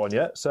had that one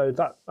yet, so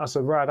that's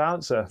a rad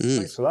answer.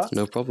 Thanks for that.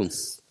 No problem.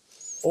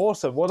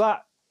 Awesome. Well,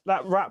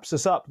 that wraps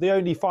us up. The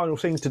only final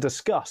thing to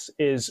discuss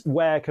is,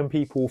 where can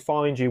people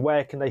find you?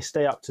 Where can they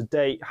stay up to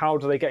date? How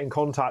do they get in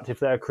contact if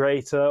they're a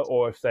creator,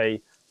 or if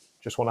they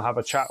just want to have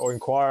a chat or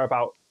inquire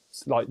about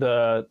like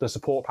the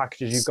support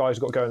packages you guys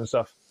got going and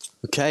stuff?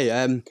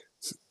 Okay.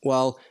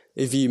 Well,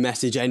 if you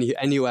message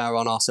anywhere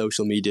on our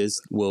social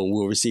medias,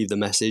 we'll receive the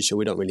message, so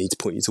we don't really need to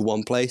point you to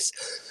one place.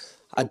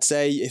 I'd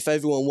say if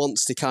everyone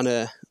wants to kind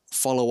of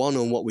follow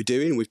on what we're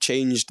doing, we've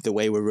changed the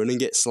way we're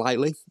running it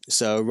slightly.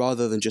 So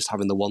rather than just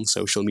having the one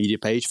social media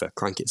page for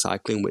Crank It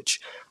Cycling, which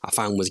I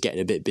found was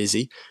getting a bit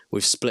busy,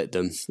 we've split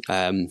them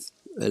a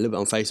little bit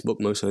on Facebook,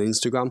 mostly on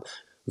Instagram.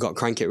 We've got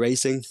Crank It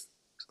Racing,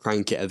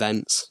 Crank It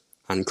Events,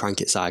 and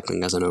Crank It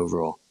Cycling as an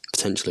overall.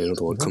 Potentially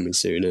another one coming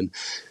soon. And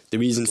the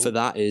reason for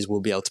that is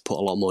we'll be able to put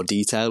a lot more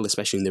detail,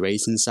 especially in the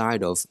racing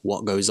side, of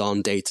what goes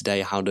on day to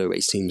day, how do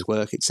race teams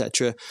work,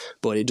 etc.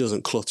 But it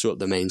doesn't clutter up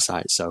the main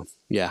site. So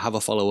yeah, have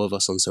a follow of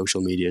us on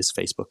social medias,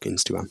 Facebook,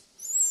 Instagram.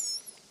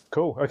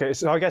 Cool. Okay,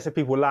 so I guess if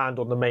people land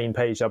on the main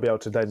page, they'll be able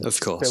to then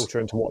filter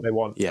into what they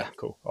want. Yeah.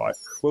 Cool. All right.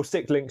 We'll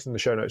stick links in the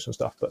show notes and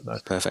stuff, but no.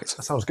 Perfect.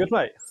 That sounds good,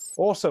 mate.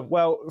 Awesome.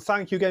 Well,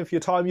 thank you again for your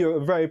time. You're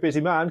a very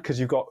busy man because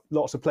you've got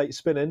lots of plates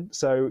spinning.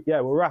 So yeah,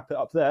 we'll wrap it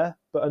up there.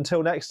 But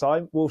until next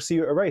time, we'll see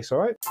you at a race, all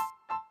right?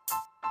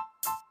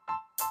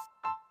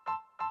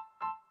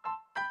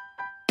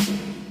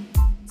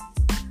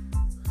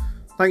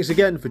 Thanks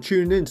again for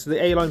tuning in to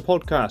the A-Line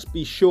podcast.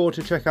 Be sure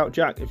to check out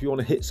Jack if you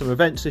want to hit some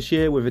events this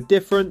year with a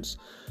difference.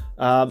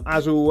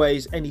 As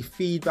always, any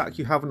feedback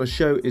you have on the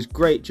show is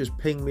great. Just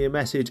ping me a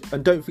message.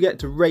 And don't forget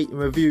to rate and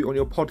review on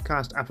your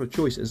podcast app of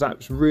choice, as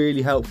that's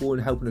really helpful in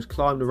helping us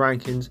climb the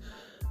rankings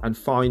and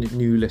find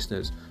new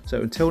listeners.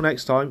 So until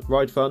next time,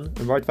 ride fun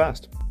and ride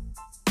fast.